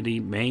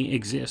enmity may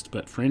exist,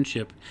 but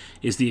friendship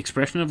is the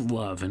expression of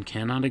love and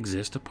cannot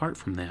exist apart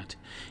from that.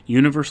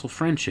 Universal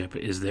friendship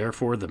is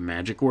therefore the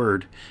magic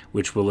word,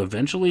 which will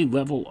eventually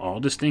level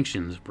all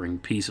distinctions, bring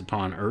peace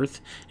upon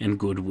earth, and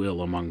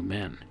goodwill among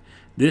men.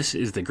 This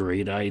is the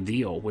great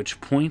ideal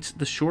which points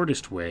the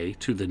shortest way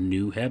to the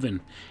new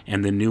heaven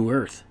and the new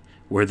earth,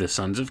 where the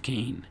sons of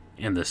Cain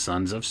and the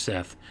sons of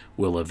Seth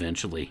will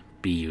eventually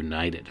be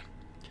united.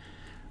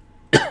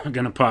 I'm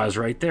going to pause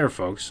right there,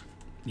 folks.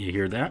 You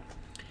hear that?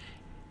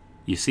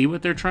 You see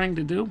what they're trying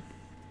to do?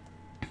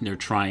 They're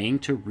trying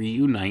to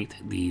reunite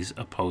these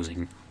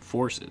opposing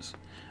forces,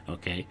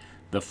 okay?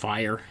 The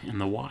fire and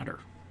the water.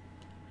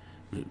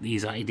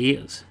 These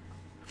ideas.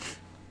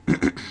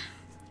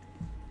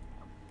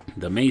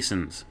 The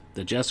Masons,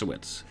 the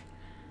Jesuits,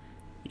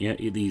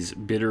 these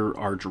bitter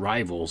arch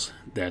rivals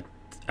that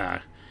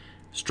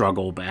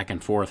struggle back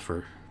and forth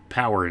for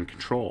power and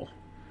control.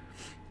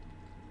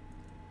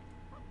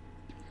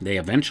 They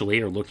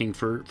eventually are looking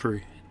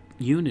for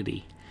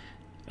unity,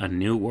 a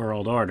new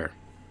world order.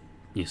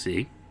 You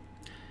see?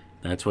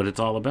 That's what it's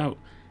all about.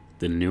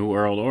 The new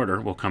world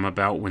order will come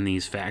about when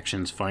these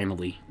factions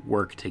finally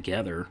work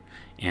together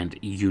and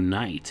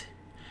unite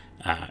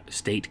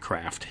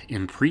statecraft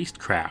and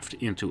priestcraft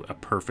into a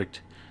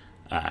perfect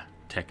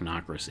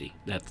technocracy.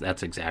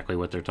 That's exactly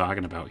what they're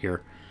talking about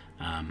here.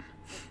 And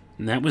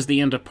that was the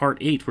end of part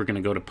 8. We're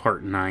going to go to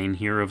part 9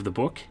 here of the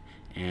book,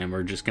 and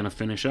we're just going to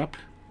finish up.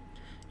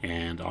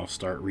 And I'll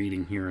start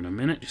reading here in a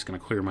minute. Just going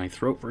to clear my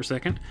throat for a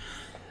second.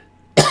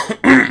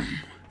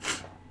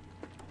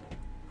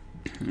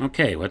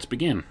 Okay, let's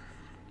begin.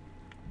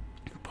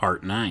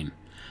 Part 9.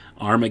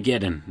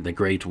 Armageddon, the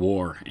Great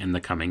War, and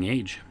the Coming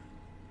Age.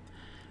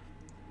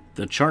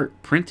 The chart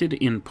printed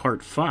in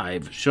Part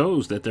 5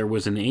 shows that there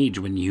was an age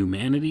when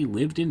humanity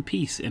lived in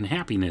peace and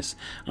happiness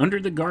under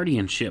the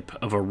guardianship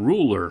of a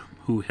ruler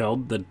who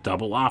held the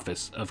double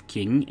office of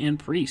king and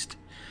priest,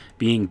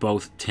 being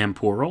both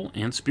temporal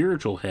and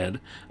spiritual head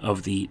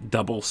of the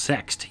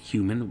double-sexed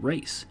human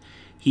race.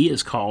 He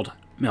is called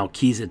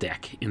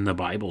Melchizedek in the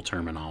Bible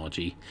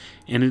terminology,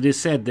 and it is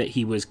said that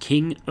he was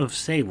king of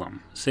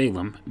Salem,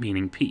 Salem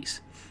meaning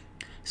peace.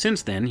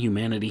 Since then,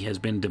 humanity has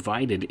been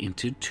divided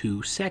into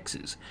two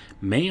sexes,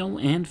 male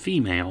and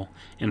female,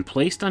 and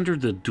placed under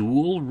the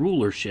dual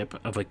rulership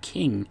of a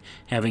king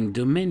having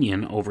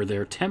dominion over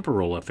their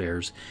temporal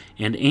affairs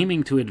and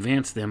aiming to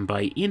advance them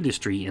by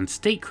industry and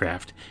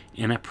statecraft,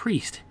 and a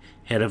priest,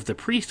 head of the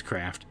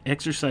priestcraft,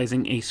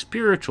 exercising a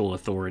spiritual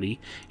authority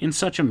in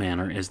such a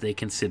manner as they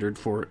considered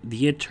for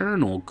the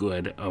eternal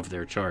good of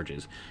their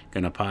charges.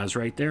 Gonna pause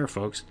right there,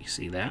 folks. You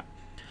see that?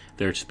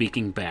 They're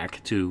speaking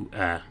back to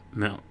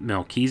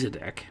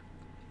Melchizedek,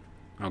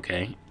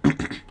 okay,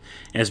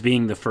 as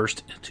being the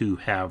first to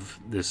have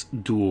this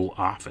dual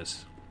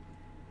office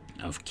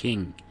of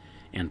king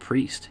and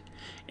priest.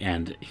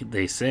 And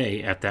they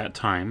say at that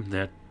time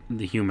that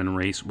the human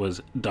race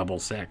was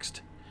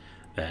double-sexed,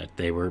 that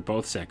they were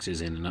both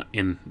sexes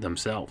in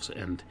themselves,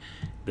 and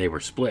they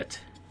were split.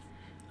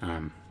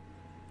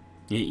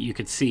 You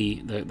could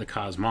see the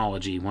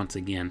cosmology once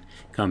again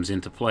comes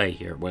into play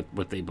here.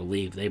 What they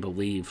believe. They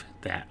believe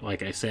that,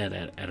 like I said,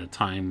 at a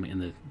time in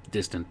the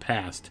distant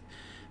past,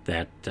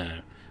 that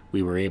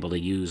we were able to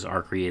use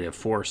our creative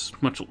force,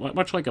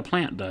 much like a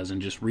plant does,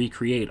 and just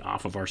recreate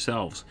off of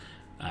ourselves,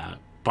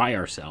 by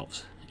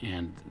ourselves.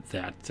 And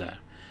that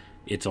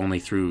it's only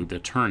through the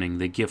turning,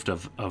 the gift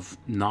of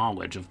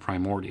knowledge, of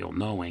primordial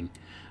knowing,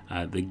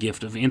 the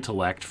gift of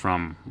intellect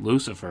from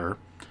Lucifer.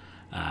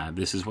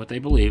 This is what they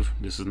believe.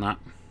 This is not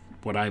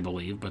what I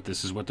believe, but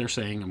this is what they're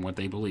saying and what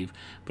they believe.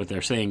 But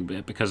they're saying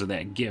that because of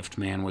that gift,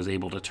 man was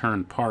able to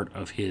turn part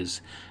of his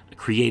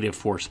creative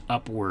force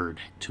upward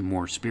to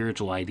more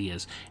spiritual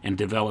ideas and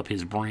develop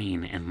his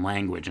brain and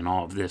language and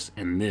all of this.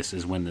 And this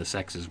is when the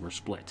sexes were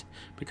split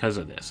because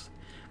of this.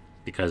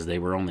 Because they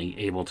were only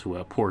able to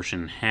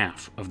apportion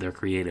half of their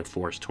creative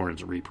force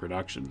towards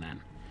reproduction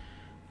then.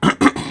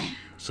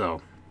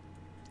 So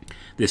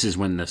this is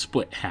when the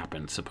split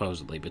happened,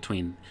 supposedly,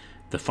 between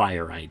the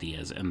fire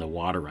ideas and the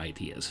water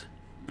ideas.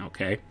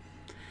 Okay?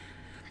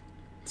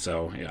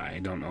 So, yeah, I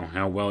don't know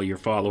how well you're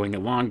following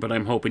along, but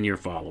I'm hoping you're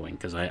following,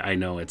 because I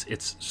know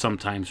it's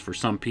sometimes for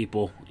some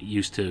people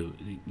used to,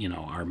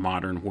 our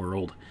modern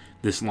world,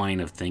 this line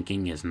of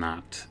thinking is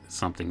not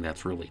something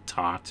that's really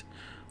taught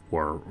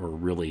or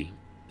really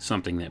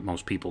something that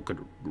most people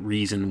could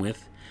reason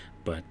with.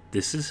 But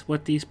this is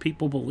what these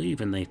people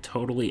believe, and they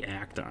totally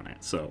act on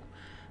it. So,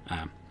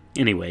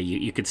 anyway,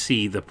 you could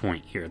see the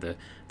point here.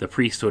 The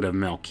priesthood of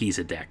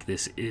Melchizedek.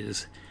 This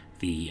is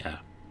the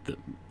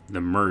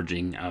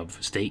merging of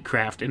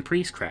statecraft and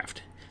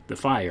priestcraft. The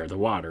fire, the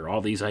water,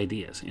 all these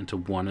ideas into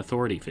one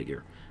authority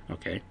figure.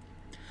 Okay?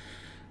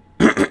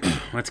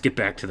 Let's get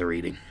back to the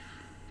reading.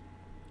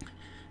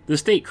 The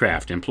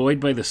statecraft employed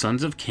by the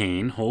sons of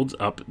Cain holds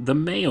up the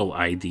male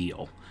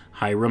ideal,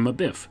 Hiram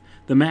Abiff,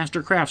 the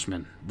master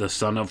craftsman, the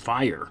son of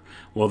fire,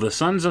 while the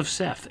sons of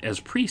Seth as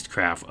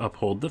priestcraft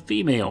uphold the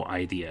female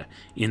idea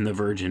in the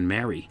Virgin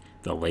Mary,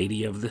 the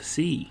Lady of the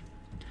Sea.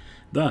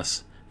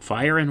 Thus,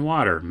 fire and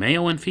water,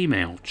 male and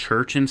female,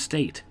 church and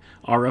state,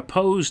 are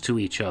opposed to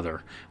each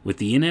other, with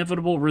the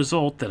inevitable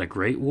result that a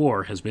great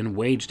war has been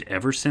waged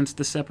ever since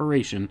the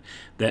separation,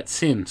 that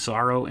sin,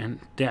 sorrow, and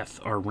death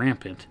are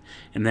rampant,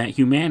 and that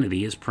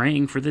humanity is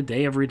praying for the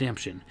day of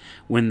redemption,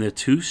 when the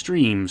two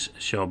streams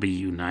shall be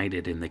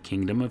united in the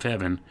kingdom of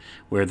heaven,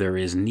 where there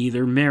is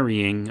neither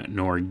marrying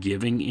nor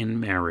giving in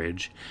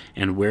marriage,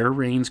 and where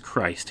reigns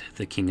Christ,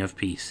 the King of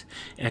peace,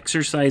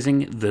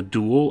 exercising the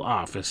dual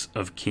office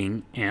of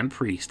king and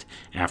priest,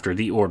 after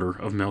the order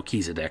of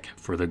Melchizedek,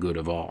 for the good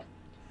of all.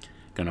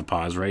 Gonna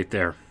pause right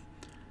there.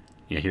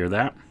 You hear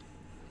that?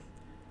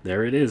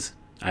 There it is.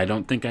 I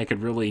don't think I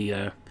could really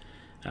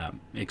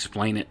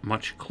explain it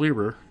much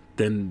clearer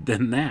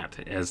than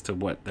that as to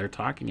what they're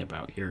talking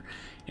about here.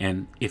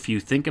 And if you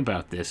think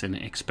about this and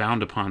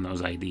expound upon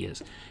those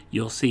ideas,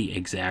 you'll see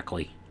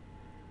exactly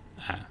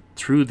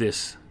through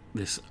this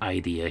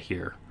idea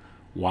here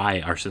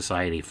why our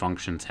society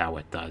functions how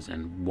it does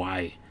and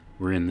why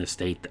we're in the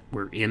state that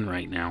we're in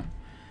right now,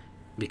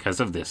 because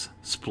of this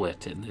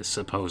split and this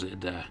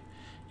supposed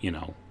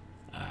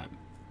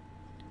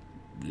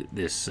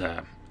this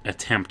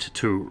attempt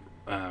to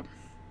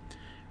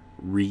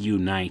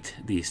reunite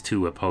these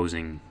two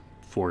opposing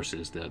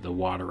forces, the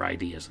water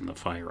ideas and the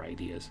fire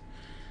ideas.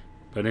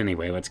 But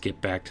anyway, let's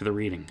get back to the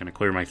reading. Gonna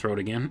clear my throat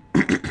again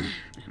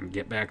and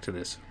get back to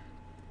this.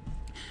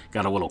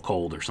 Got a little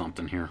cold or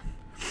something here.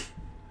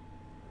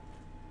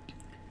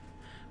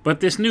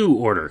 But this new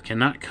order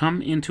cannot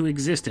come into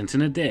existence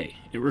in a day.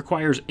 It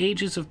requires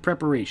ages of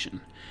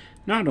preparation,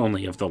 not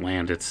only of the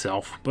land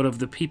itself, but of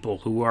the people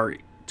who are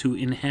to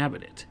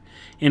inhabit it.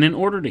 And in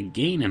order to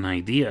gain an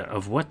idea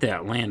of what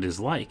that land is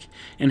like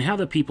and how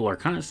the people are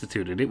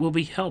constituted, it will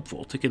be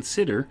helpful to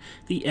consider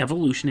the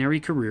evolutionary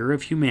career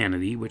of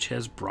humanity which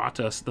has brought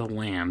us the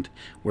land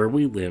where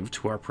we live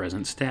to our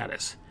present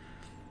status.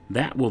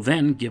 That will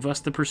then give us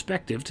the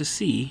perspective to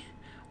see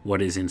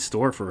what is in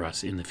store for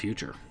us in the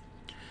future.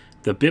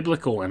 The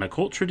biblical and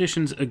occult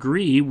traditions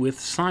agree with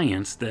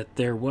science that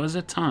there was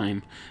a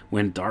time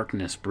when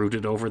darkness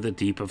brooded over the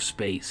deep of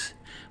space,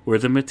 where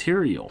the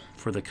material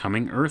for the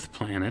coming Earth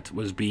planet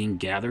was being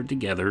gathered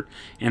together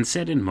and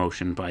set in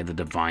motion by the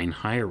divine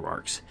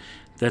hierarchs,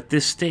 that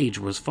this stage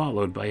was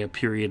followed by a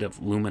period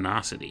of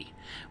luminosity,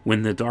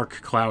 when the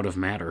dark cloud of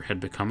matter had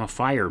become a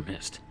fire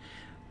mist,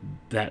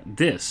 that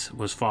this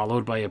was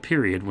followed by a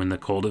period when the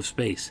cold of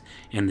space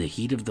and the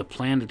heat of the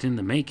planet in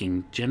the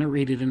making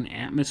generated an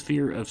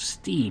atmosphere of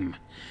steam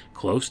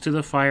close to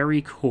the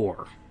fiery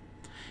core,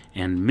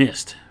 and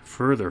mist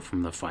further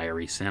from the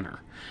fiery center.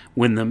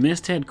 When the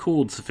mist had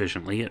cooled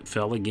sufficiently, it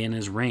fell again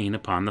as rain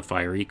upon the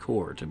fiery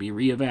core to be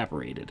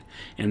re-evaporated,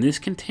 and this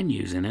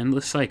continues in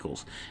endless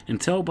cycles,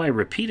 until by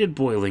repeated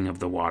boiling of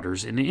the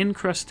waters an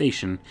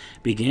incrustation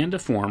began to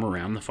form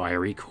around the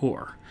fiery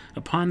core.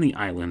 Upon the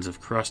islands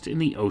of crust in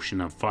the ocean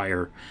of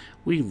fire,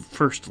 we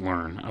first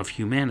learn of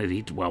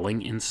humanity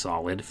dwelling in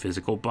solid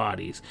physical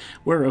bodies,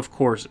 where, of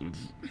course,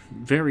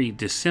 very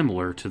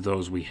dissimilar to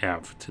those we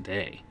have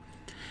today.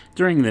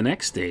 During the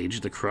next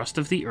stage, the crust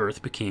of the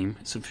earth became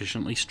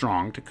sufficiently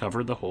strong to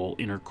cover the whole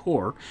inner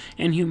core,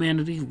 and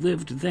humanity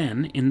lived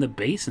then in the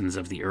basins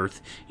of the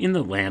earth in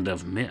the land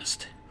of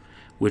mist,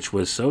 which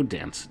was so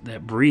dense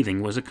that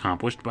breathing was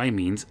accomplished by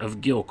means of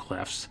gill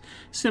clefts,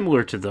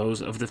 similar to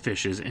those of the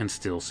fishes and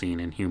still seen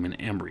in human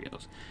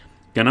embryos.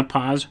 Gonna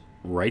pause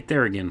right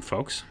there again,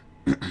 folks.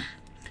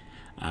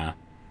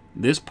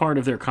 This part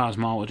of their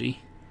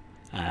cosmology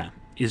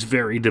is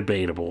very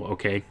debatable,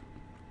 okay?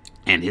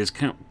 And his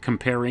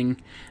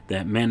comparing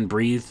that men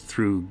breathe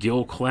through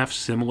gill clefts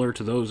similar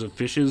to those of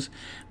fishes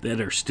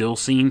that are still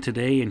seen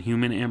today in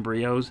human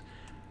embryos,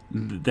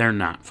 they're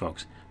not,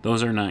 folks.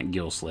 Those are not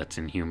gill slits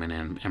in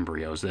human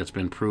embryos. That's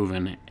been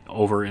proven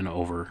over and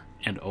over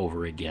and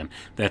over again.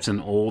 That's an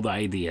old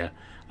idea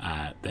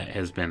that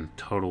has been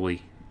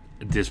totally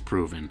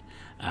disproven.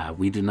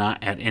 We do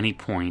not at any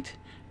point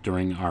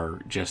during our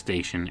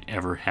gestation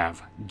ever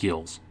have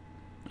gills.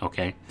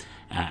 Okay?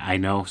 I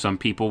know some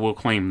people will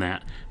claim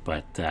that,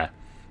 but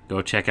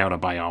go check out a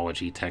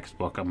biology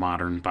textbook, a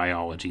modern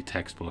biology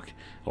textbook,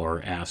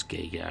 or ask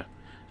an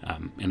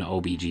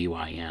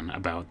OBGYN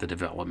about the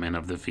development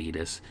of the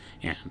fetus,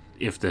 and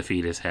if the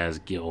fetus has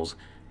gills,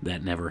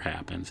 that never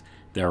happens.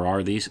 There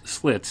are these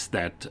slits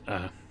that,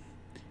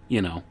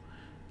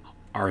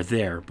 are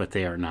there, but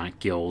they are not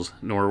gills,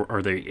 nor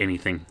are they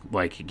anything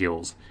like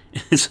gills.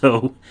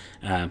 So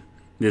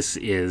this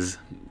has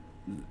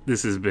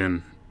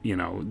been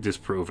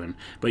disproven.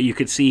 But you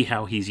could see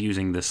how he's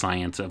using the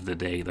science of the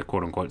day, the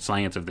quote-unquote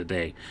science of the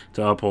day,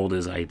 to uphold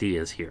his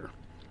ideas here.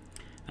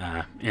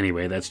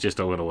 Anyway, that's just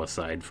a little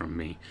aside from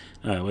me.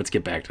 Let's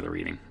get back to the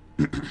reading.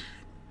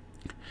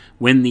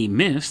 When the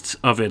mists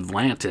of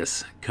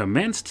Atlantis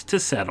commenced to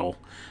settle,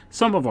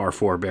 some of our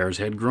forebears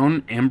had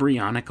grown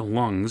embryonic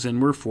lungs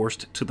and were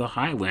forced to the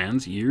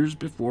highlands years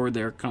before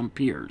their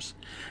compeers.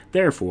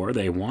 Therefore,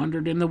 they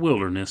wandered in the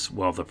wilderness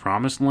while the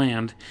promised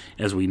land,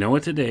 as we know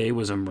it today,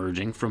 was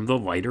emerging from the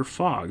lighter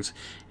fogs,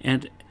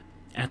 and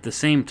At the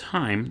same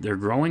time, their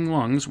growing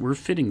lungs were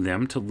fitting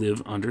them to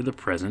live under the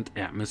present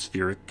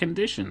atmospheric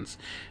conditions.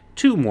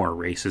 2 more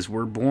races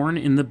were born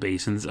in the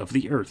basins of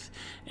the earth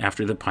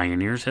after the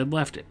pioneers had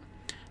left it.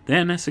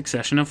 Then a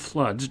succession of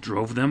floods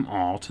drove them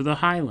all to the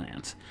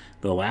highlands.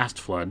 The last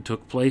flood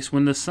took place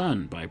when the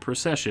sun, by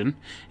precession,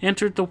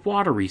 entered the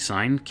watery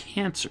sign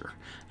Cancer,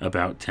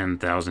 about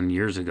 10,000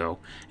 years ago,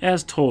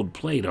 as told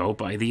Plato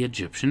by the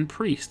Egyptian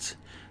priests.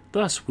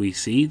 Thus we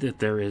see that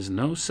there is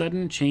no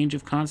sudden change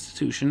of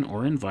constitution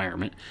or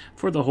environment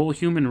for the whole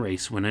human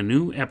race when a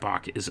new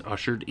epoch is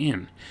ushered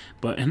in,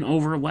 but an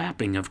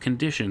overlapping of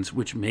conditions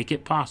which make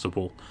it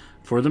possible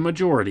for the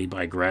majority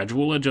by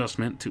gradual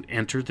adjustment to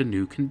enter the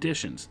new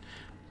conditions,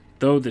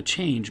 though the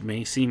change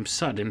may seem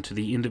sudden to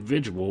the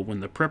individual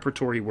when the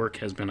preparatory work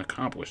has been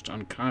accomplished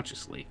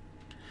unconsciously.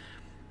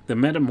 The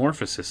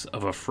metamorphosis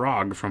of a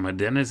frog from a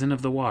denizen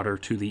of the water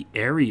to the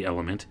airy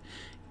element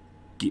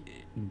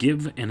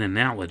give an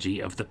analogy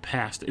of the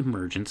past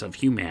emergence of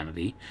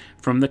humanity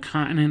from the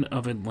continent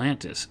of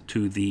Atlantis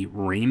to the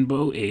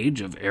rainbow age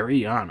of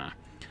Ariana,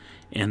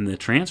 and the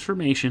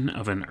transformation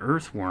of an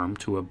earthworm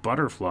to a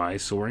butterfly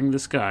soaring the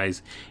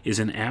skies is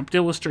an apt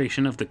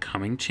illustration of the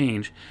coming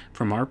change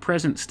from our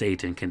present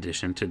state and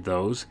condition to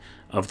those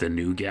of the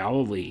New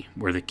Galilee,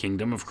 where the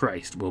kingdom of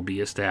Christ will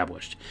be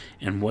established,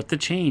 and what the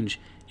change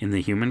in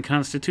the human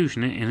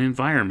constitution and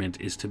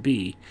environment is to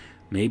be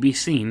may be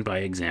seen by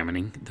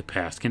examining the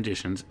past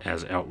conditions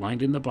as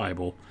outlined in the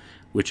Bible,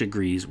 which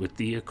agrees with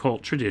the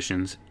occult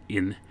traditions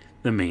in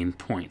the main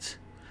points.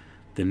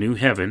 The new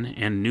heaven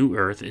and new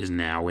earth is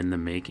now in the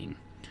making.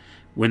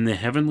 When the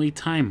heavenly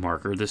time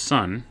marker, the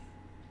sun,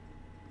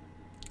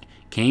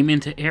 came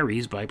into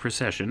Aries by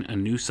precession, a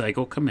new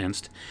cycle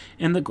commenced,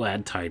 and the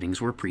glad tidings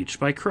were preached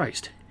by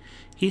Christ.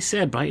 He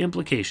said by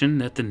implication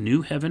that the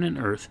new heaven and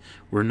earth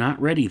were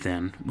not ready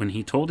then, when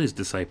he told his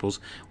disciples,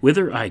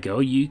 "Whither I go,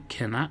 ye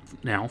cannot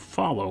now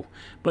follow,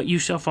 but you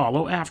shall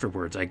follow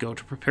afterwards. I go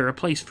to prepare a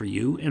place for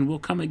you, and will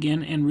come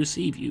again and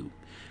receive you."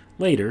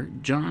 Later,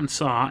 John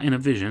saw in a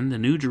vision the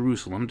new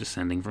Jerusalem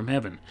descending from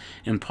heaven,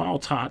 and Paul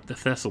taught the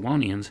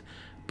Thessalonians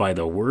by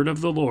the word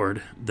of the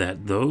Lord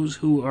that those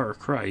who are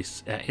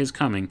Christ's at his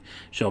coming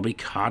shall be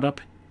caught up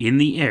in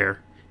the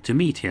air to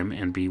meet him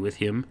and be with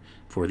him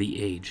for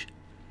the age.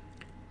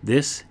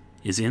 This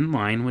is in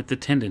line with the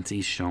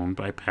tendencies shown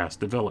by past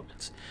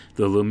developments.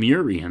 The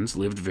Lemurians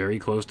lived very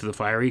close to the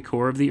fiery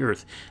core of the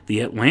earth.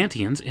 The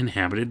Atlanteans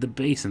inhabited the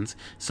basins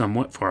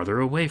somewhat farther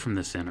away from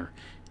the center.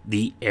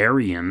 The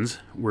Aryans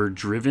were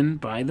driven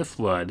by the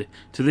flood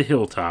to the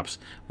hilltops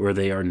where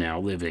they are now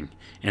living,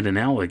 and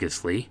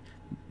analogously,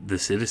 the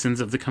citizens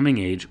of the coming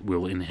age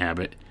will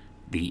inhabit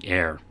the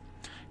air.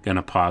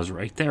 Gonna pause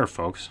right there,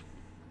 folks.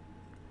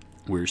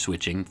 We're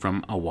switching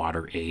from a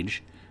water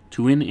age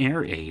to an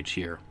air age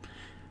here.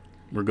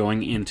 We're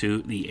going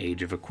into the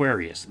age of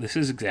Aquarius. This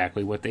is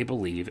exactly what they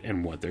believe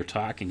and what they're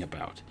talking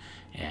about.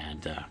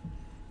 And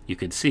you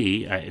could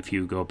see, if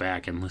you go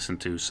back and listen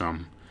to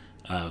some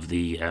of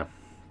the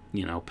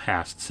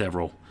past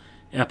several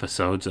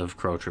episodes of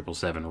Crow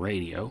 777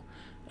 Radio,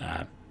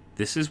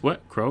 this is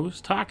what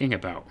Crow's talking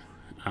about.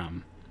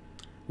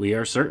 We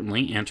are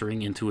certainly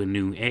entering into a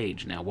new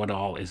age. Now, what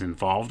all is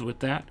involved with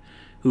that,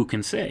 who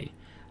can say?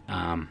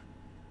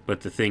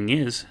 But the thing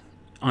is,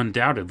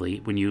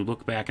 undoubtedly, when you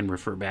look back and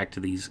refer back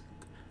to these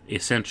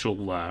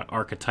essential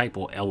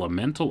archetypal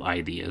elemental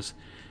ideas,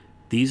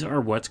 these are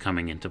what's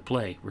coming into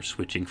play. We're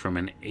switching from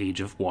an age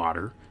of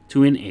water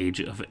to an age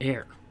of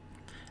air.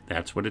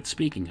 That's what it's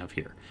speaking of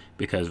here.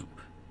 Because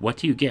what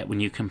do you get when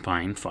you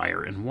combine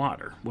fire and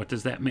water? What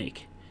does that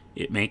make?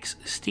 It makes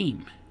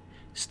steam.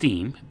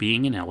 Steam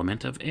being an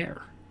element of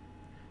air.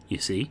 You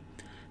see?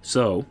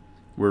 So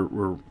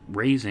we're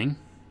raising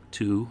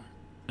to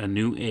a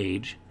new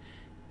age,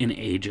 an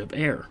age of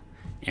air.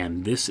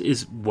 And this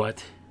is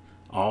what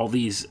all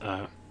these,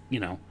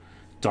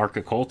 dark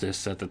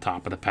occultists at the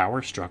top of the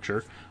power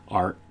structure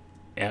are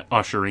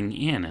ushering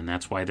in. And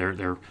that's why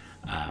they're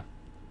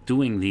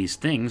doing these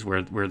things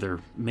where they're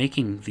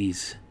making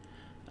these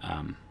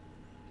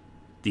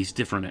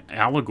different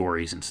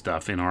allegories and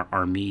stuff in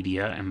our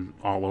media and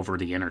all over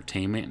the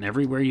entertainment and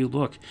everywhere you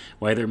look,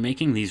 why they're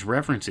making these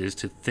references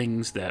to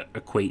things that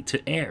equate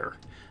to air.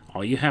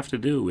 All you have to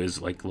do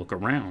is look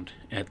around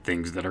at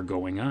things that are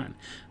going on.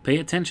 Pay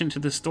attention to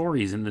the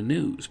stories in the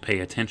news. Pay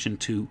attention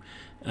to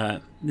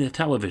the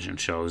television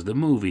shows, the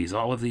movies,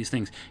 all of these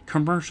things,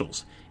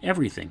 commercials,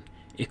 everything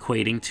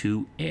equating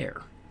to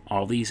air.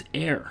 All these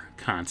air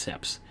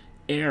concepts,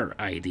 air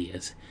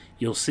ideas.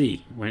 You'll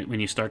see, when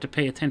you start to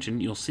pay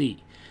attention, you'll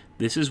see.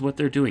 This is what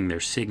they're doing. They're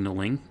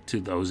signaling to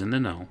those in the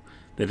know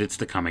that it's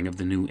the coming of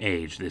the new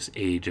age, this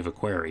age of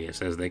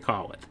Aquarius, as they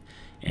call it.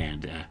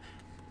 And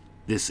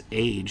this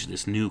age,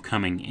 this new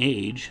coming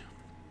age,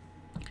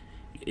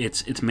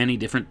 it's many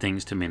different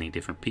things to many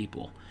different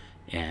people.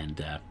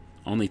 And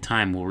only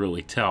time will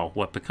really tell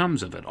what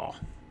becomes of it all.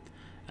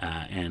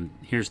 And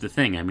here's the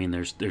thing. I mean,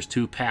 there's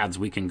two paths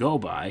we can go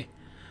by.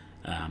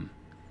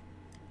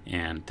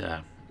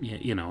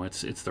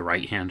 It's the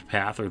right-hand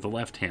path or the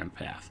left-hand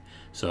path.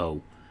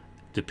 So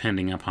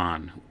depending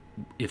upon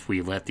if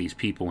we let these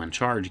people in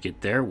charge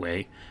get their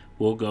way,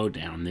 we'll go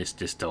down this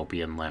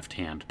dystopian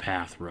left-hand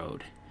path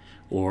road.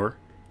 Or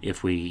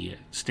if we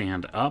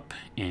stand up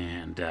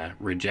and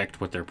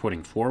reject what they're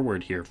putting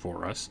forward here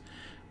for us,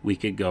 we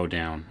could go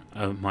down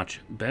a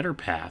much better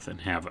path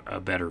and have a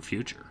better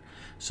future.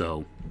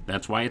 So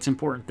that's why it's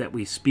important that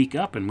we speak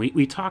up and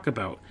we talk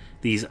about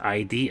these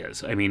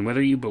ideas. I mean,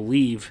 whether you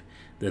believe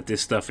that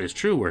this stuff is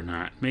true or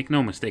not, make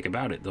no mistake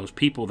about it, those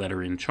people that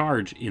are in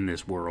charge in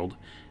this world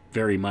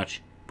very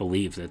much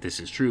believe that this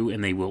is true,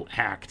 and they will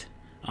act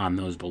on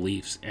those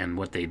beliefs, and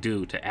what they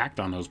do to act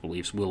on those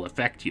beliefs will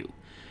affect you.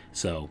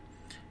 So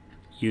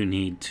you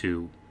need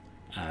to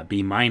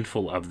be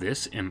mindful of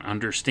this and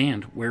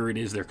understand where it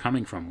is they're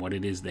coming from, what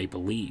it is they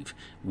believe,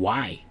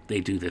 why they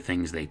do the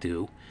things they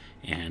do.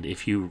 And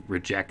if you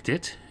reject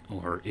it,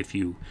 or if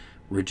you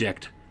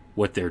reject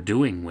what they're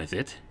doing with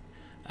it,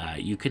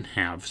 you can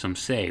have some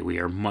say. We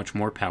are much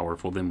more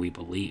powerful than we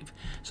believe.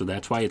 So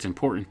that's why it's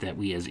important that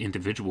we as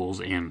individuals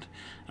and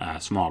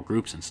small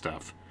groups and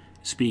stuff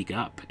speak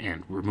up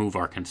and remove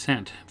our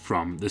consent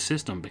from the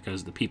system,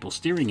 because the people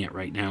steering it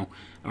right now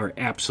are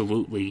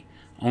absolutely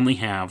only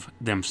have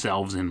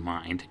themselves in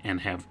mind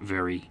and have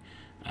very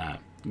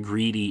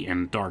greedy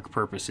and dark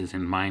purposes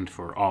in mind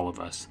for all of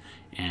us.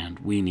 And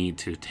we need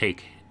to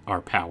take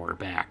our power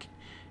back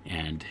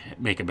and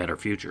make a better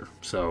future.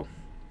 So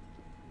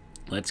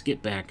let's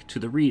get back to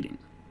the reading.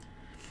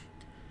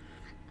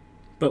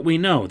 But we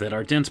know that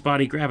our dense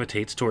body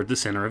gravitates toward the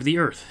center of the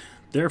earth.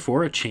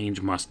 Therefore, a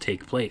change must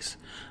take place.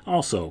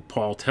 Also,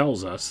 Paul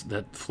tells us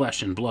that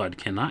flesh and blood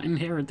cannot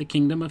inherit the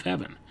kingdom of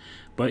heaven.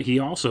 But he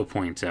also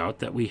points out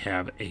that we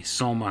have a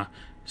soma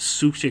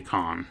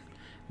suchikon,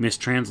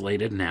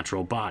 mistranslated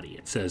natural body.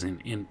 It says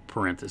in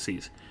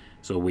parentheses.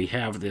 So we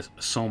have this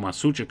soma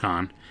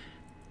suchikon,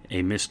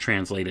 a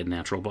mistranslated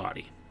natural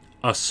body.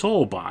 A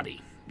soul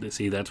body.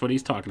 See, that's what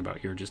he's talking about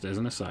here, just as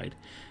an aside.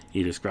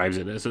 He describes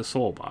it as a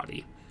soul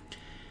body.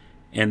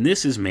 And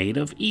this is made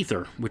of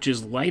ether, which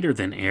is lighter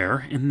than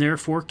air and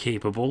therefore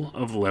capable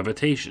of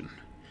levitation.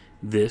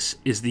 This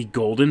is the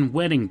golden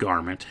wedding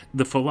garment,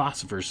 the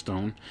philosopher's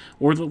stone,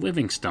 or the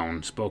living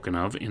stone, spoken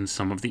of in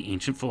some of the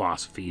ancient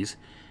philosophies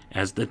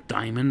as the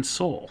diamond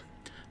soul,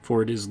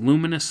 for it is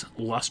luminous,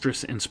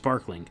 lustrous, and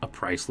sparkling, a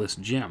priceless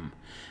gem.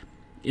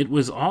 It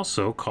was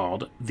also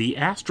called the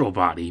astral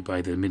body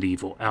by the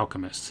medieval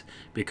alchemists,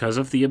 because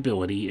of the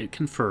ability it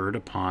conferred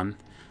upon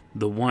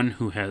the one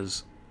who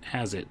has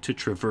it to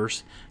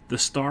traverse the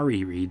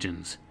starry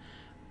regions.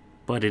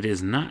 But it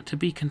is not to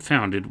be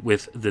confounded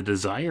with the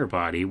desire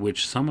body,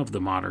 which some of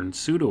the modern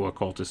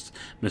pseudo-occultists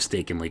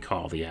mistakenly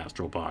call the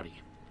astral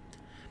body.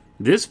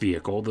 This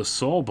vehicle, the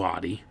soul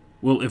body,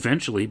 will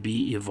eventually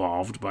be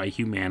evolved by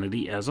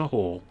humanity as a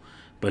whole,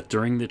 but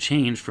during the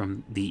change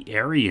from the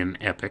Aryan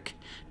epoch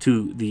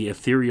to the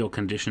ethereal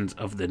conditions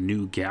of the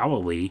New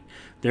Galilee,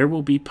 there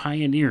will be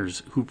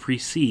pioneers who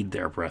precede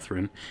their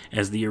brethren,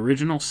 as the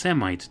original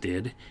Semites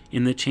did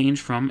in the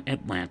change from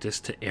Atlantis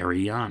to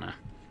Ariana.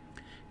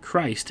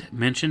 Christ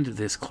mentioned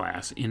this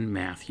class in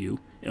Matthew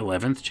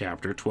 11th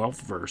chapter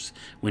 12th verse,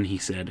 when he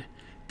said,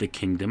 "The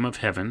kingdom of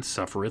heaven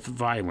suffereth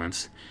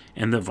violence,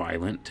 and the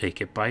violent take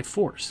it by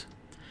force."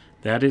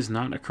 That is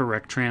not a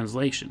correct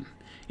translation.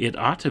 It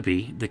ought to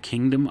be, "The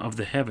kingdom of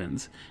the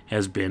heavens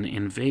has been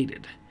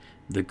invaded."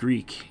 The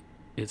Greek,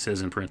 it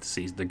says in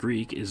parentheses, the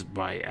Greek is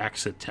by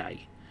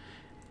axetai,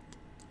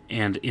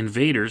 and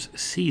invaders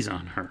seize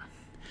on her.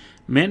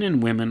 Men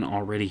and women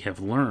already have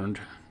learned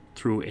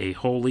through a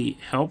holy,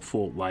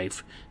 helpful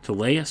life to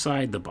lay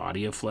aside the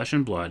body of flesh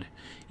and blood,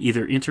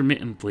 either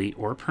intermittently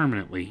or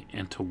permanently,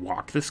 and to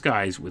walk the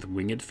skies with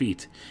winged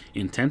feet,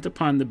 intent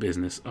upon the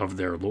business of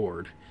their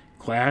Lord,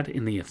 clad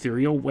in the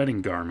ethereal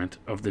wedding garment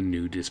of the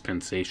new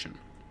dispensation.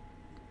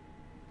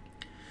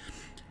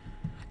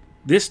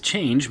 This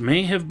change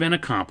may have been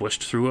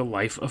accomplished through a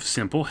life of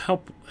simple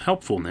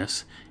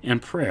helpfulness and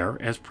prayer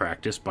as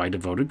practiced by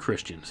devoted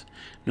Christians,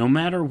 no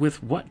matter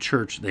with what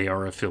church they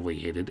are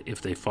affiliated, if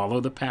they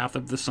follow the path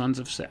of the sons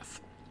of Seth.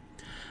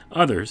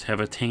 Others have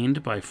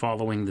attained by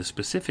following the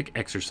specific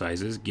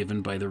exercises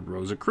given by the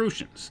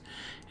Rosicrucians,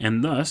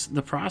 and thus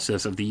the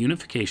process of the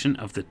unification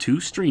of the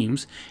two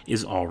streams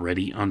is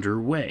already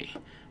underway.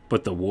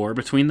 But the war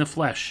between the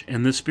flesh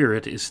and the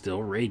spirit is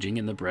still raging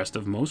in the breast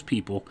of most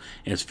people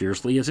as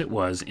fiercely as it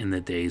was in the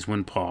days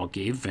when Paul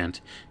gave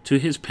vent to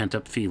his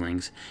pent-up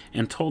feelings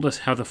and told us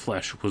how the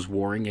flesh was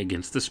warring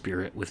against the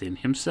spirit within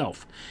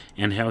himself,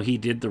 and how he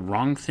did the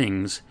wrong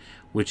things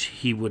which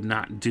he would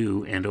not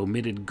do, and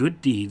omitted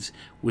good deeds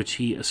which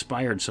he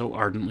aspired so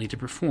ardently to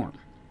perform.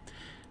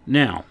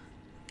 Now,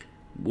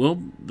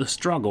 will the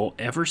struggle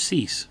ever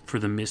cease for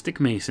the mystic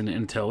Mason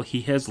until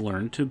he has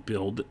learned to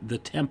build the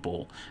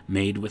temple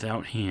made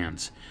without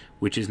hands,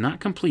 which is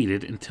not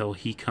completed until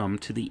he come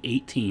to the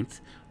 18th,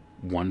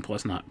 1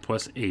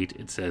 plus 8,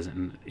 it says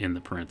in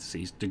the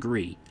parentheses,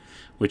 degree,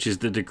 which is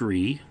the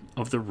degree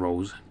of the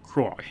Rose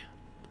Croix,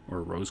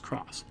 or Rose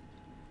Cross.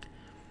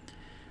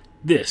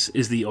 This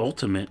is the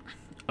ultimate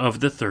of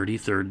the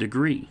 33rd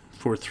degree,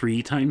 for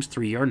 3 times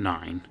 3 are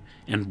 9,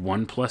 and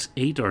 1 plus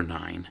 8 are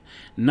 9,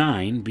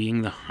 9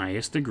 being the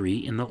highest degree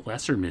in the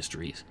lesser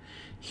mysteries.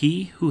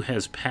 He who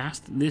has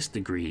passed this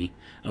degree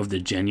of the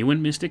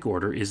genuine mystic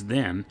order is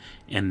then,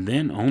 and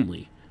then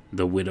only,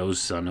 the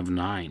widow's son of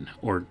 9,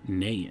 or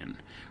Nain,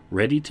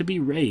 ready to be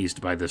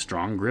raised by the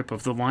strong grip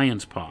of the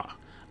lion's paw,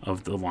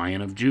 of the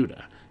Lion of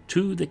Judah,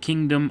 to the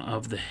kingdom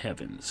of the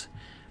heavens,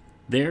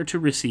 there to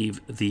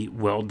receive the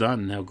 "Well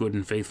done, thou good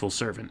and faithful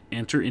servant,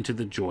 enter into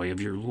the joy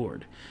of your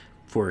Lord.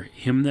 For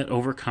him that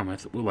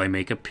overcometh will I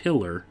make a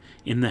pillar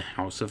in the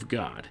house of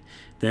God.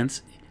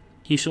 Thence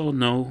he shall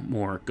no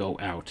more go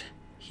out.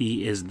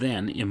 He is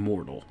then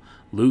immortal,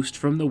 loosed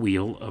from the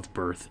wheel of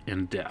birth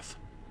and death."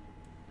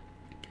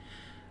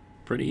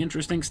 Pretty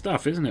interesting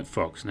stuff, isn't it,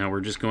 folks? Now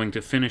we're just going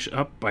to finish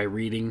up by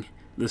reading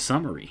the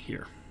summary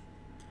here.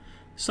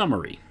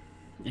 Summary.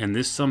 And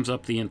this sums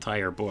up the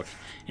entire book.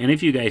 And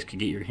if you guys could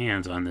get your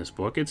hands on this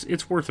book,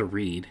 it's worth a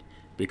read,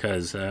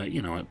 because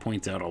it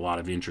points out a lot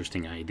of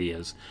interesting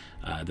ideas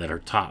that are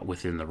taught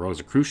within the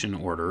Rosicrucian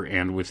order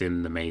and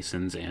within the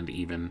Masons, and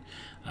even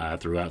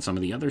throughout some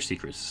of the other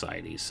secret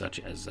societies, such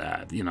as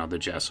the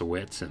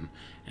Jesuits and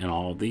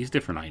all of these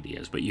different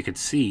ideas. But you could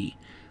see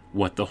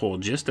what the whole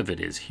gist of it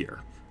is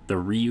here: the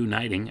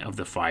reuniting of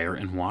the fire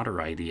and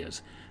water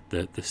ideas,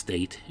 the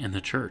state and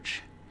the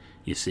church.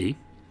 You see?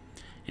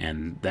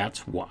 And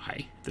that's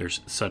why there's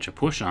such a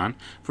push on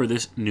for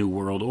this New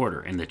World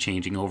Order and the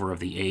changing over of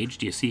the age.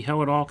 Do you see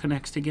how it all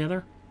connects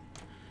together?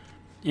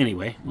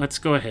 Anyway, let's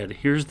go ahead.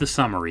 Here's the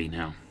summary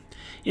now.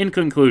 In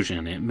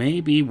conclusion, it may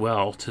be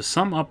well to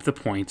sum up the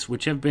points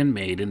which have been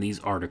made in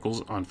these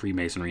articles on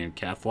Freemasonry and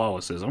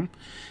Catholicism,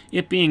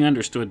 it being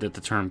understood that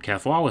the term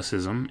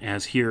Catholicism,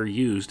 as here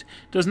used,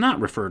 does not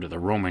refer to the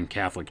Roman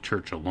Catholic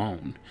Church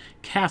alone,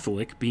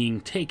 Catholic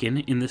being taken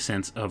in the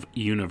sense of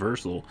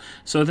universal,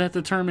 so that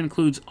the term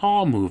includes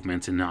all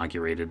movements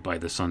inaugurated by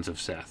the Sons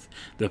of Seth,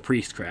 the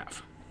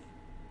priestcraft.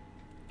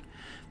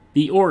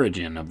 The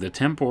origin of the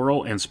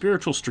temporal and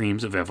spiritual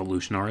streams of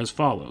evolution are as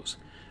follows.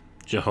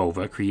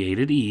 Jehovah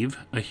created Eve,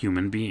 a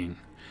human being.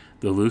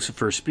 The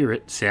Lucifer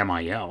spirit,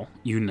 Samael,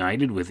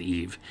 united with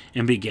Eve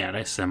and begat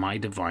a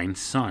semi-divine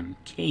son,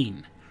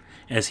 Cain.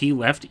 As he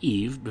left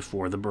Eve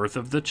before the birth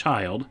of the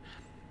child,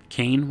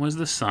 Cain was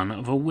the son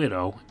of a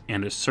widow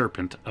and a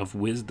serpent of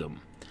wisdom.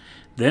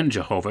 Then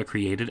Jehovah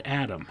created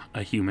Adam,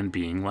 a human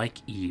being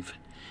like Eve.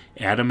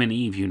 Adam and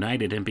Eve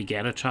united and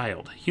begat a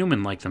child,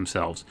 human like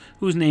themselves,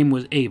 whose name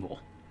was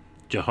Abel.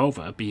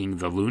 Jehovah, being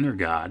the lunar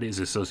god, is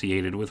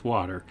associated with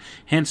water.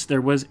 Hence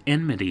there was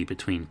enmity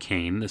between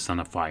Cain, the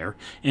son of fire,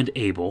 and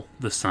Abel,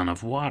 the son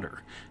of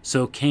water.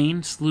 So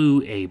Cain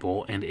slew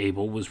Abel, and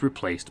Abel was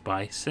replaced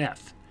by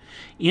Seth.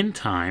 In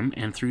time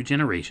and through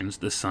generations,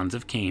 the sons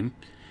of Cain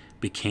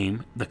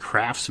became the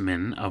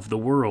craftsmen of the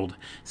world,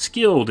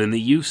 skilled in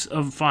the use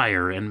of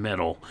fire and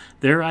metal.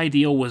 Their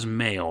ideal was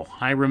male,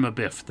 Hiram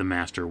Abiff, the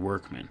master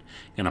workman.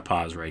 Gonna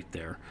pause right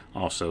there.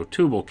 Also,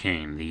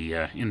 Tubal-Cain,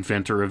 the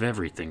inventor of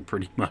everything,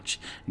 pretty much,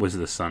 was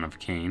the son of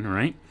Cain,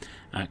 right?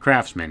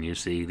 Craftsmen, you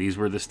see. These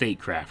were the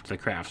statecraft, the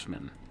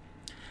craftsmen.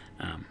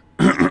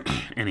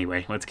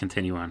 Anyway, let's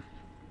continue on.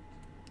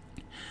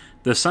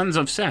 The sons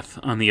of Seth,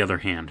 on the other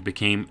hand,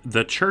 became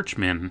the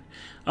churchmen,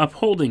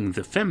 upholding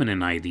the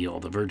feminine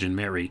ideal, the Virgin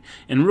Mary,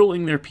 and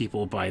ruling their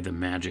people by the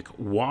magic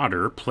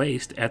water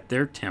placed at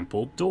their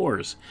temple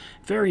doors.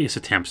 Various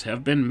attempts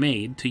have been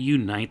made to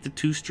unite the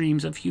two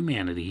streams of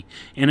humanity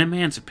and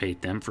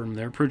emancipate them from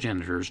their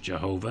progenitors,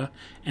 Jehovah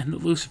and the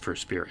Lucifer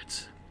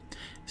spirits.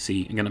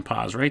 See, I'm going to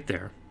pause right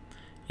there.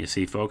 You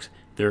see, folks,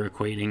 they're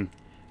equating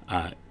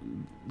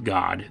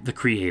God, the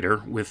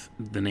Creator, with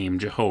the name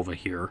Jehovah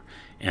here,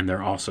 and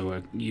they're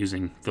also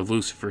using the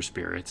Lucifer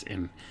spirits,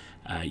 and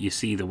you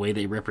see the way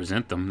they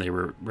represent them,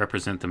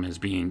 represent them as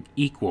being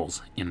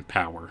equals in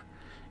power,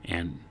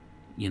 and,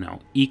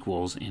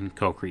 equals in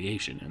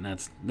co-creation, and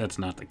that's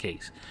not the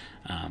case.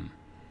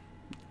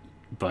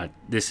 But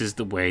this is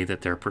the way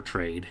that they're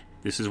portrayed.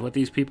 This is what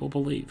these people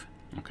believe,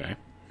 okay?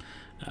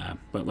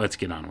 But let's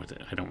get on with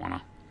it. I don't want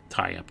to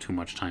tie up too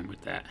much time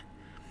with that.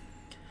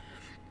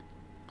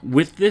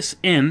 With this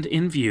end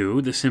in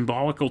view, the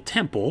symbolical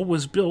temple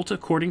was built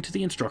according to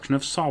the instruction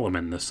of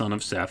Solomon, the son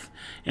of Seth,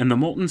 and the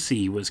molten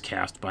sea was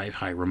cast by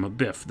Hiram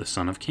Abiff, the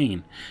son of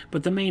Cain.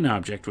 But the main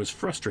object was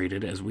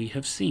frustrated, as we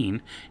have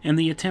seen, and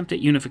the attempt at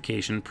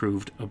unification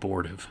proved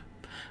abortive.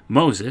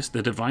 Moses,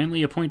 the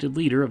divinely appointed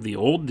leader of the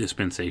old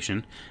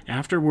dispensation,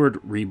 afterward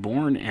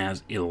reborn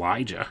as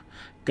Elijah,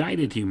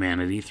 guided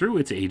humanity through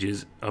its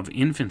ages of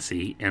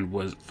infancy and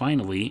was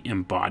finally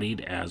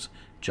embodied as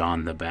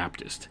John the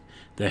Baptist,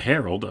 the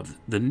herald of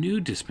the new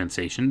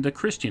dispensation, the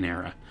Christian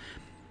era.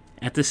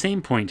 At the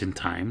same point in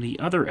time, the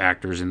other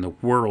actors in the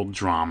world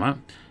drama,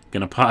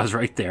 gonna pause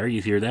right there,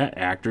 you hear that?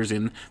 Actors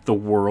in the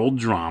world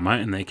drama,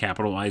 and they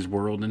capitalize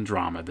world and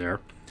drama there.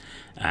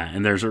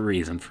 And there's a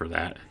reason for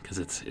that, because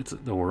it's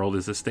the world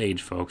is a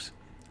stage, folks.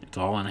 It's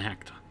all an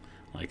act.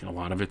 Like, a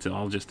lot of it's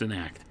all just an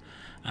act.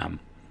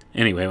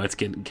 Anyway, let's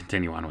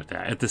continue on with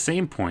that. At the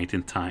same point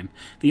in time,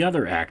 the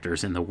other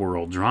actors in the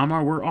world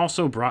drama were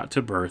also brought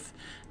to birth.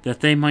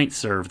 that they might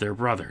serve their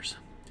brothers.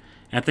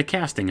 At the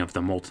casting of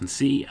the molten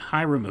sea,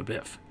 Hiram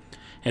Abiff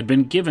had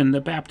been given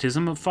the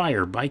baptism of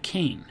fire by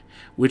Cain,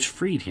 which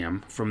freed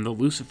him from the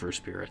Lucifer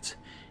spirits.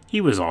 He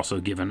was also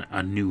given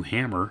a new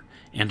hammer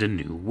and a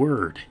new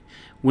word.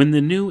 When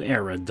the new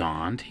era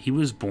dawned, he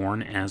was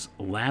born as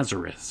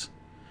Lazarus,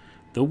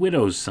 the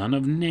widow's son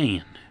of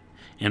Nain,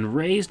 and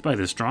raised by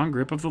the strong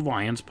grip of the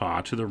lion's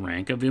paw to the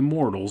rank of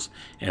immortals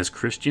as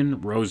Christian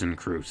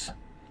Rosencreutz.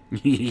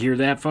 You hear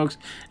that, folks?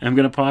 I'm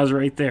going to pause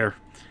right there.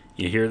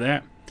 You hear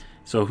that?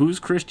 So who's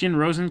Christian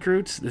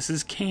Rosencreutz? This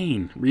is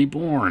Cain,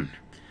 reborn.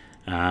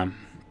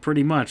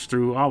 Pretty much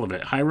through all of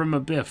it. Hiram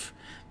Abiff,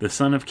 the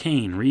son of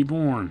Cain,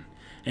 reborn.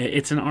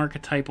 It's an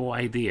archetypal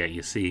idea,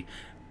 you see.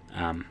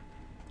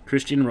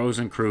 Christian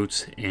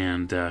Rosencreutz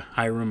and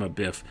Hiram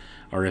Abiff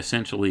are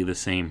essentially the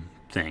same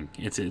thing.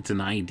 It's an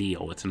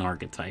ideal. It's an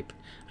archetype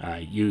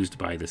used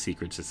by the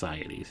secret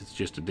societies. It's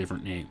just a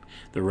different name.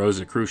 The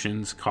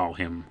Rosicrucians call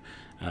him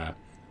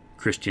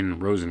Christian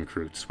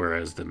Rosencreutz,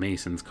 whereas the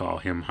Masons call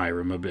him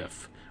Hiram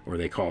Abiff, or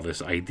they call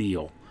this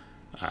ideal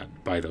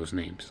by those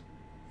names.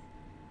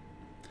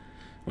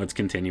 Let's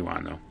continue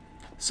on, though.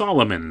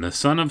 Solomon, the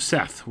son of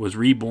Seth, was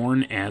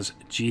reborn as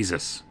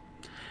Jesus.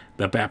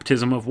 The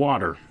baptism of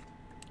water,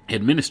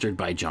 administered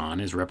by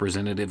John as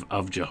representative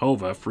of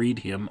Jehovah, freed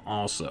him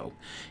also.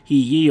 He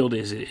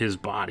yielded his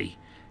body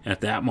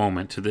at that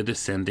moment to the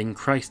descending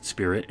Christ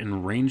spirit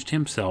and ranged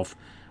himself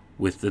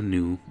with the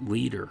new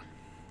leader.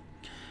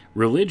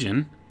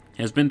 Religion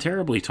has been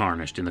terribly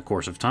tarnished in the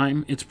course of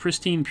time. Its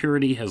pristine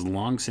purity has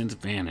long since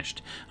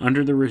vanished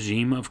under the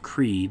regime of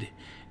creed,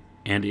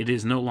 and it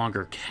is no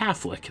longer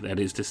Catholic, that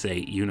is to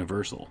say,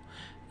 universal.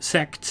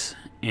 Sects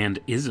and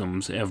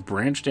isms have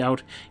branched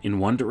out in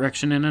one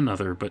direction and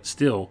another, but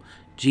still,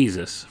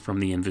 Jesus from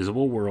the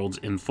invisible worlds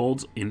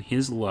enfolds in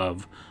his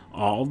love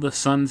all the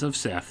sons of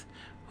Seth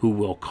who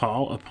will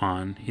call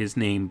upon his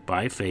name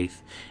by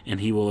faith, and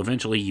he will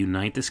eventually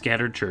unite the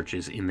scattered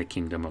churches in the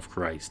kingdom of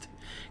Christ.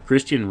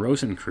 Christian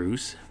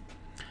Rosencreutz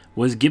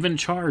was given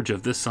charge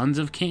of the sons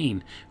of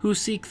Cain, who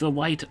seek the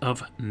light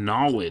of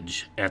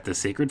knowledge at the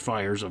sacred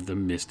fires of the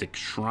mystic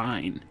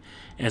shrine.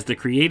 As the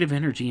creative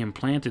energy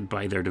implanted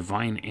by their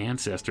divine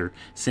ancestor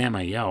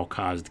Samael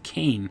caused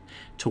Cain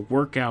to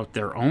work out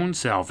their own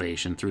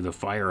salvation through the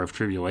fire of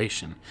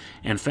tribulation,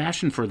 and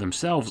fashion for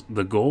themselves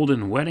the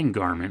golden wedding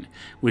garment,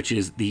 which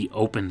is the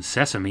open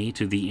sesame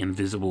to the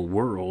invisible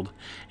world,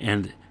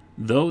 and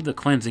though the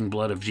cleansing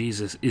blood of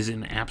Jesus is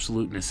an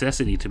absolute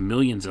necessity to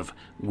millions of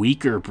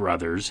weaker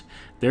brothers,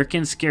 there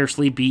can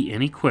scarcely be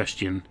any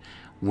question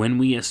when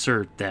we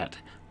assert that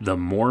the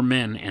more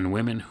men and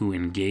women who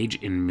engage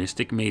in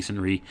mystic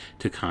masonry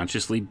to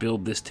consciously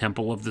build this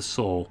temple of the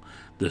soul,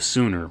 the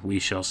sooner we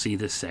shall see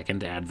the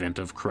second advent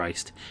of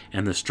Christ,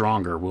 and the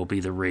stronger will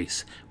be the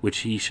race which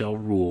he shall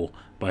rule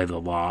by the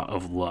law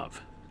of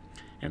love.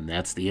 And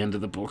that's the end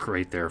of the book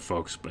right there,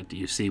 folks. But do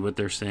you see what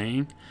they're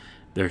saying?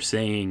 They're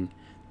saying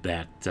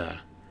that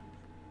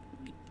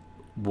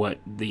what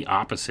the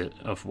opposite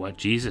of what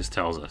Jesus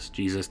tells us.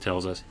 Jesus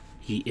tells us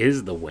he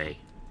is the way.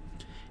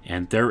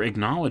 And they're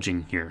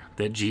acknowledging here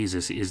that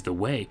Jesus is the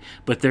way,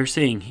 but they're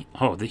saying,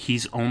 oh, that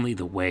he's only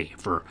the way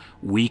for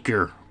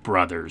weaker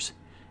brothers.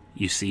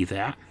 You see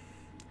that?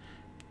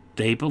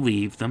 They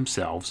believe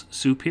themselves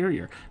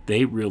superior.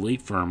 They really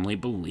firmly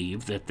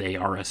believe that they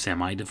are a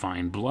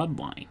semi-divine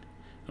bloodline.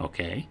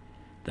 Okay?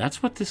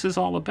 That's what this is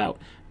all about.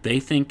 They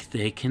think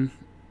they can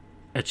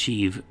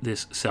achieve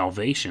this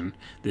salvation,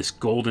 this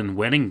golden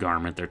wedding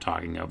garment they're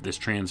talking of, this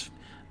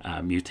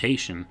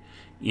transmutation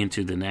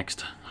into the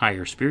next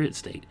higher spirit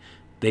state.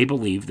 They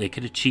believe they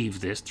could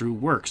achieve this through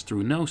works,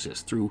 through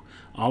gnosis, through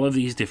all of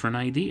these different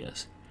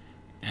ideas.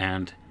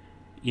 And,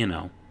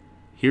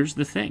 here's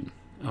the thing,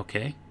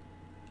 okay?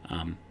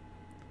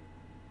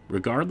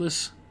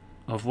 Regardless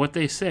of what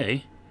they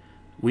say,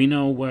 we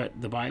know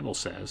what the Bible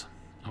says,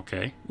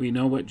 okay? We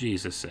know what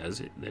Jesus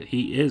says, that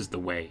he is the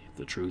way,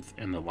 the truth,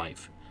 and the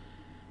life,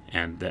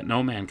 and that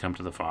no man come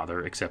to the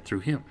Father except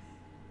through him,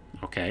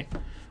 okay?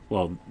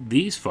 Well,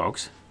 these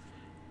folks,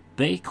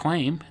 they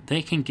claim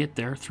they can get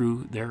there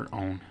through their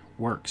own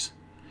works.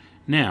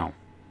 Now,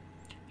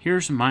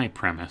 here's my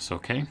premise,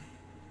 okay?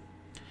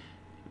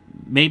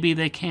 Maybe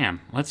they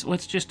can.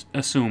 Let's just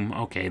assume,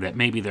 okay, that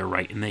maybe they're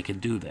right and they could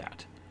do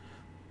that.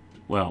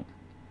 Well,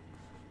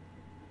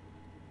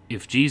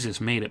 if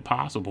Jesus made it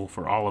possible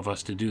for all of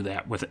us to do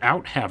that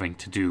without having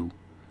to do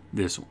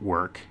this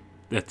work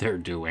that they're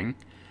doing,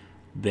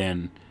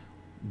 then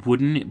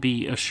wouldn't it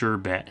be a sure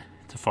bet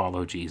to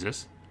follow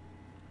Jesus?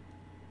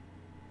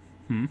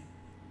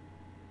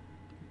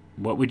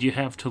 What would you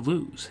have to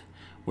lose?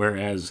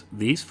 Whereas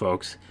these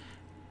folks,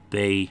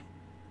 they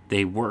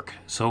work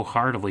so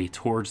heartily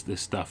towards this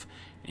stuff,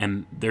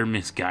 and they're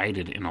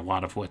misguided in a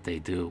lot of what they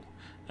do.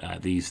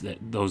 Those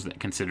that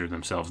consider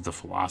themselves the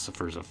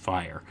philosophers of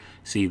fire.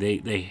 See,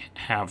 they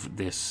have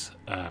this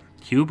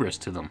hubris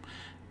to them.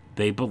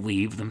 They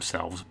believe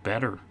themselves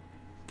better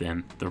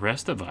than the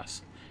rest of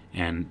us,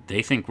 and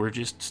they think we're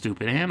just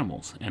stupid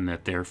animals and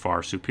that they're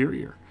far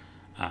superior.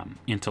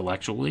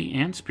 intellectually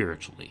and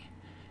spiritually.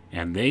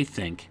 And they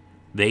think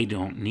they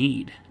don't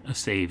need a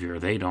savior.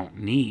 They don't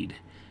need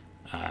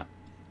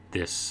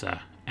this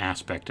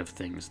aspect of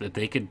things, that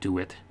they could do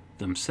it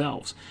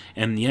themselves.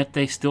 And yet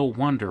they still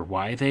wonder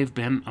why they've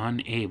been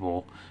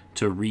unable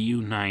to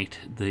reunite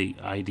the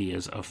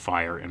ideas of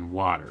fire and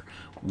water.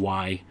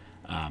 Why,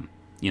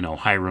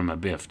 Hiram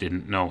Abiff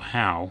didn't know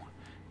how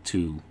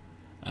to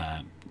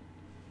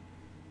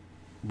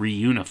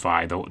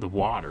reunify the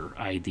water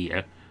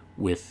idea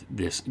with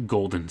this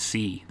golden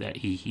sea that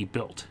he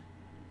built.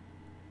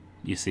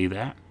 You see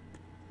that?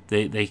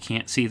 They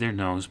can't see their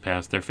nose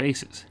past their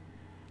faces.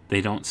 They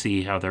don't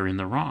see how they're in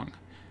the wrong.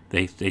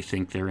 They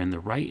think they're in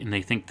the right, and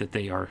they think that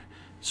they are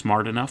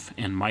smart enough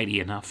and mighty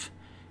enough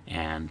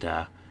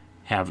and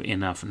have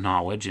enough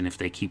knowledge, and if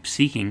they keep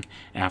seeking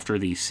after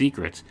these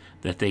secrets,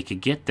 that they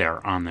could get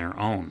there on their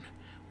own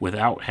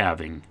without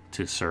having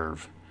to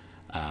serve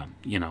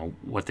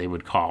what they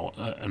would call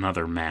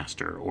another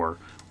master, or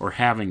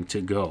having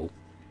to go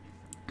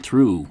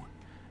through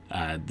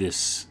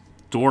this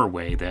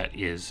doorway that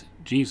is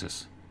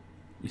Jesus.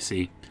 You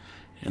see?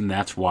 And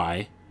that's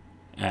why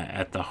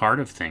at the heart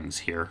of things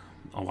here,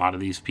 a lot of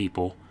these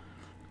people,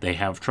 they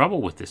have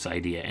trouble with this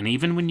idea. And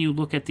even when you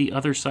look at the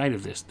other side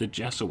of this, the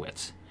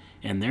Jesuits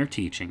and their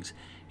teachings,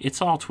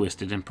 it's all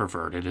twisted and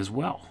perverted as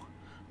well.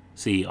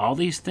 See, all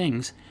these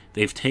things,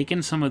 they've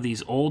taken some of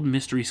these old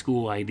mystery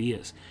school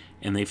ideas,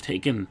 and they've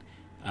taken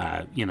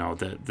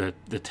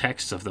the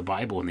texts of the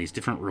Bible and these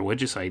different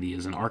religious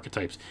ideas and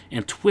archetypes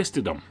and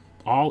twisted them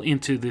all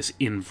into this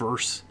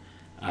inverse,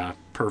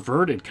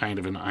 perverted kind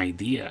of an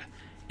idea.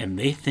 And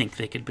they think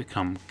they could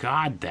become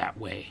God that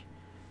way.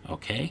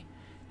 Okay?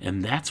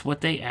 And that's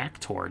what they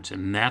act towards.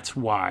 And that's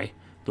why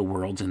the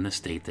world's in the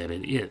state that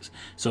it is.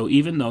 So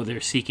even though they're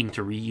seeking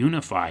to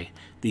reunify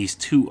these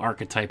two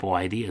archetypal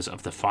ideas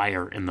of the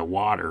fire and the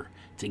water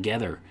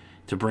together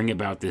to bring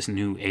about this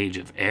new age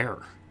of air,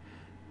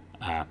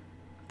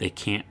 they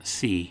can't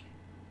see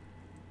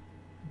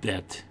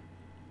that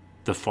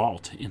the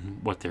fault in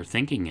what they're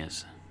thinking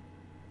is.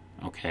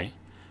 Okay?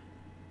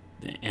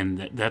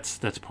 And that's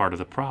part of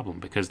the problem,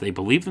 because they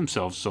believe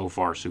themselves so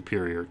far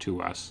superior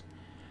to us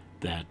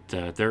that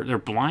they're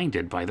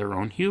blinded by their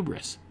own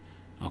hubris.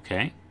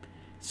 Okay?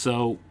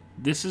 So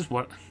this is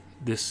what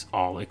this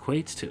all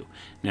equates to.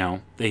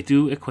 Now, they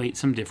do equate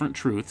some different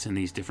truths in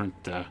these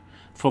different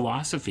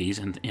philosophies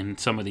and in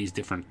some of these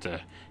different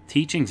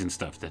teachings and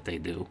stuff that they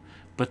do,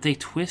 but they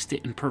twist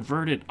it and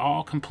pervert it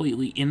all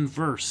completely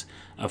inverse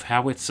of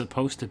how it's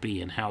supposed to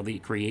be and how the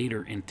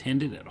Creator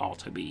intended it all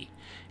to be.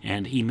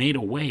 And He made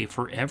a way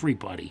for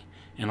everybody.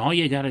 And all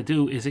you got to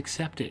do is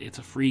accept it. It's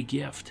a free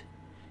gift,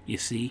 you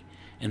see?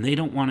 And they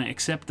don't want to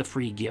accept the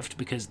free gift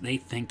because they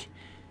think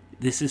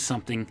this is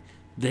something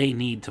they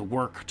need to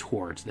work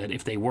towards, that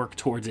if they work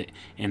towards it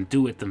and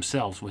do it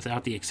themselves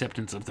without the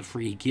acceptance of the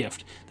free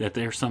gift, that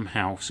they're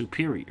somehow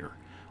superior,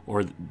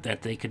 or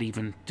that they could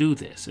even do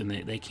this. And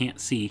they can't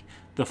see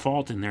the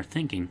fault in their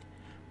thinking,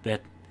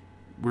 that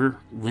we're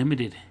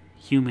limited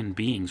human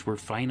beings, we're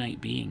finite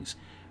beings.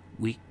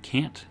 We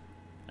can't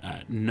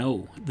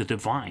know the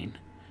divine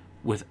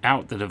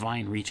without the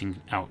divine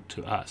reaching out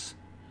to us.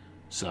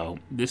 So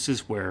this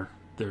is where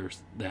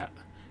there's that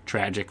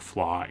tragic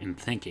flaw in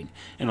thinking.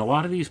 And a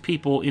lot of these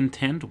people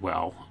intend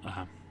well.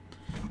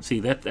 See,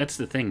 that's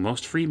the thing.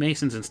 Most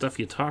Freemasons and stuff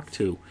you talk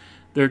to,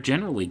 they're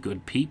generally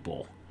good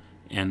people.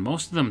 And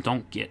most of them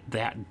don't get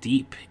that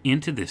deep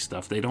into this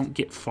stuff. They don't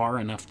get far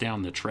enough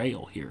down the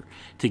trail here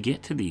to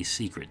get to these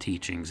secret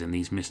teachings and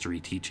these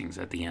mystery teachings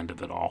at the end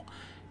of it all.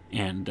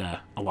 And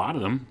a lot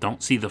of them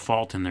don't see the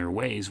fault in their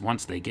ways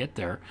once they get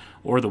there.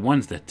 Or the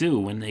ones that do,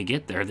 when they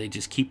get there, they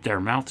just keep their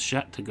mouth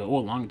shut to go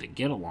along to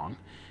get along.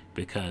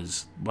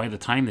 Because by the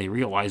time they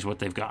realize what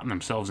they've gotten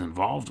themselves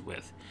involved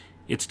with,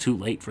 it's too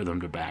late for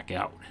them to back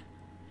out.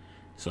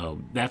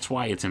 So that's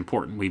why it's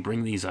important we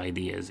bring these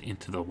ideas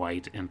into the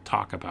light and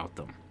talk about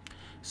them.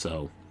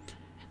 So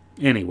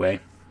anyway,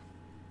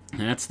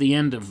 that's the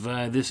end of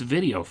this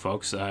video,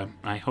 folks.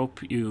 I hope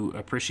you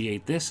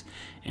appreciate this,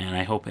 and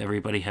I hope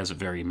everybody has a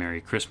very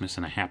Merry Christmas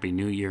and a Happy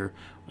New Year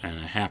and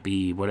a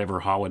happy whatever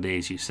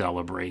holidays you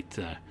celebrate.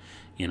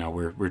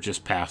 We're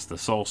just past the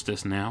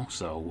solstice now,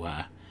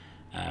 so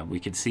we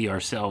can see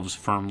ourselves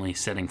firmly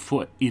setting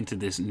foot into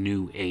this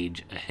new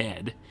age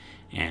ahead,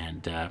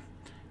 and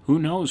who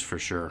knows for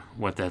sure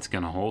what that's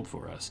going to hold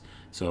for us.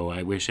 So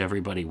I wish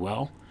everybody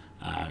well.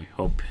 I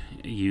hope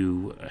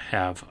you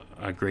have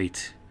a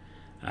great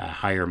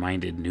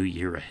higher-minded new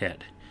year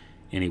ahead.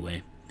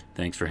 Anyway,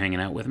 thanks for hanging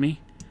out with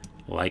me.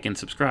 Like and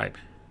subscribe.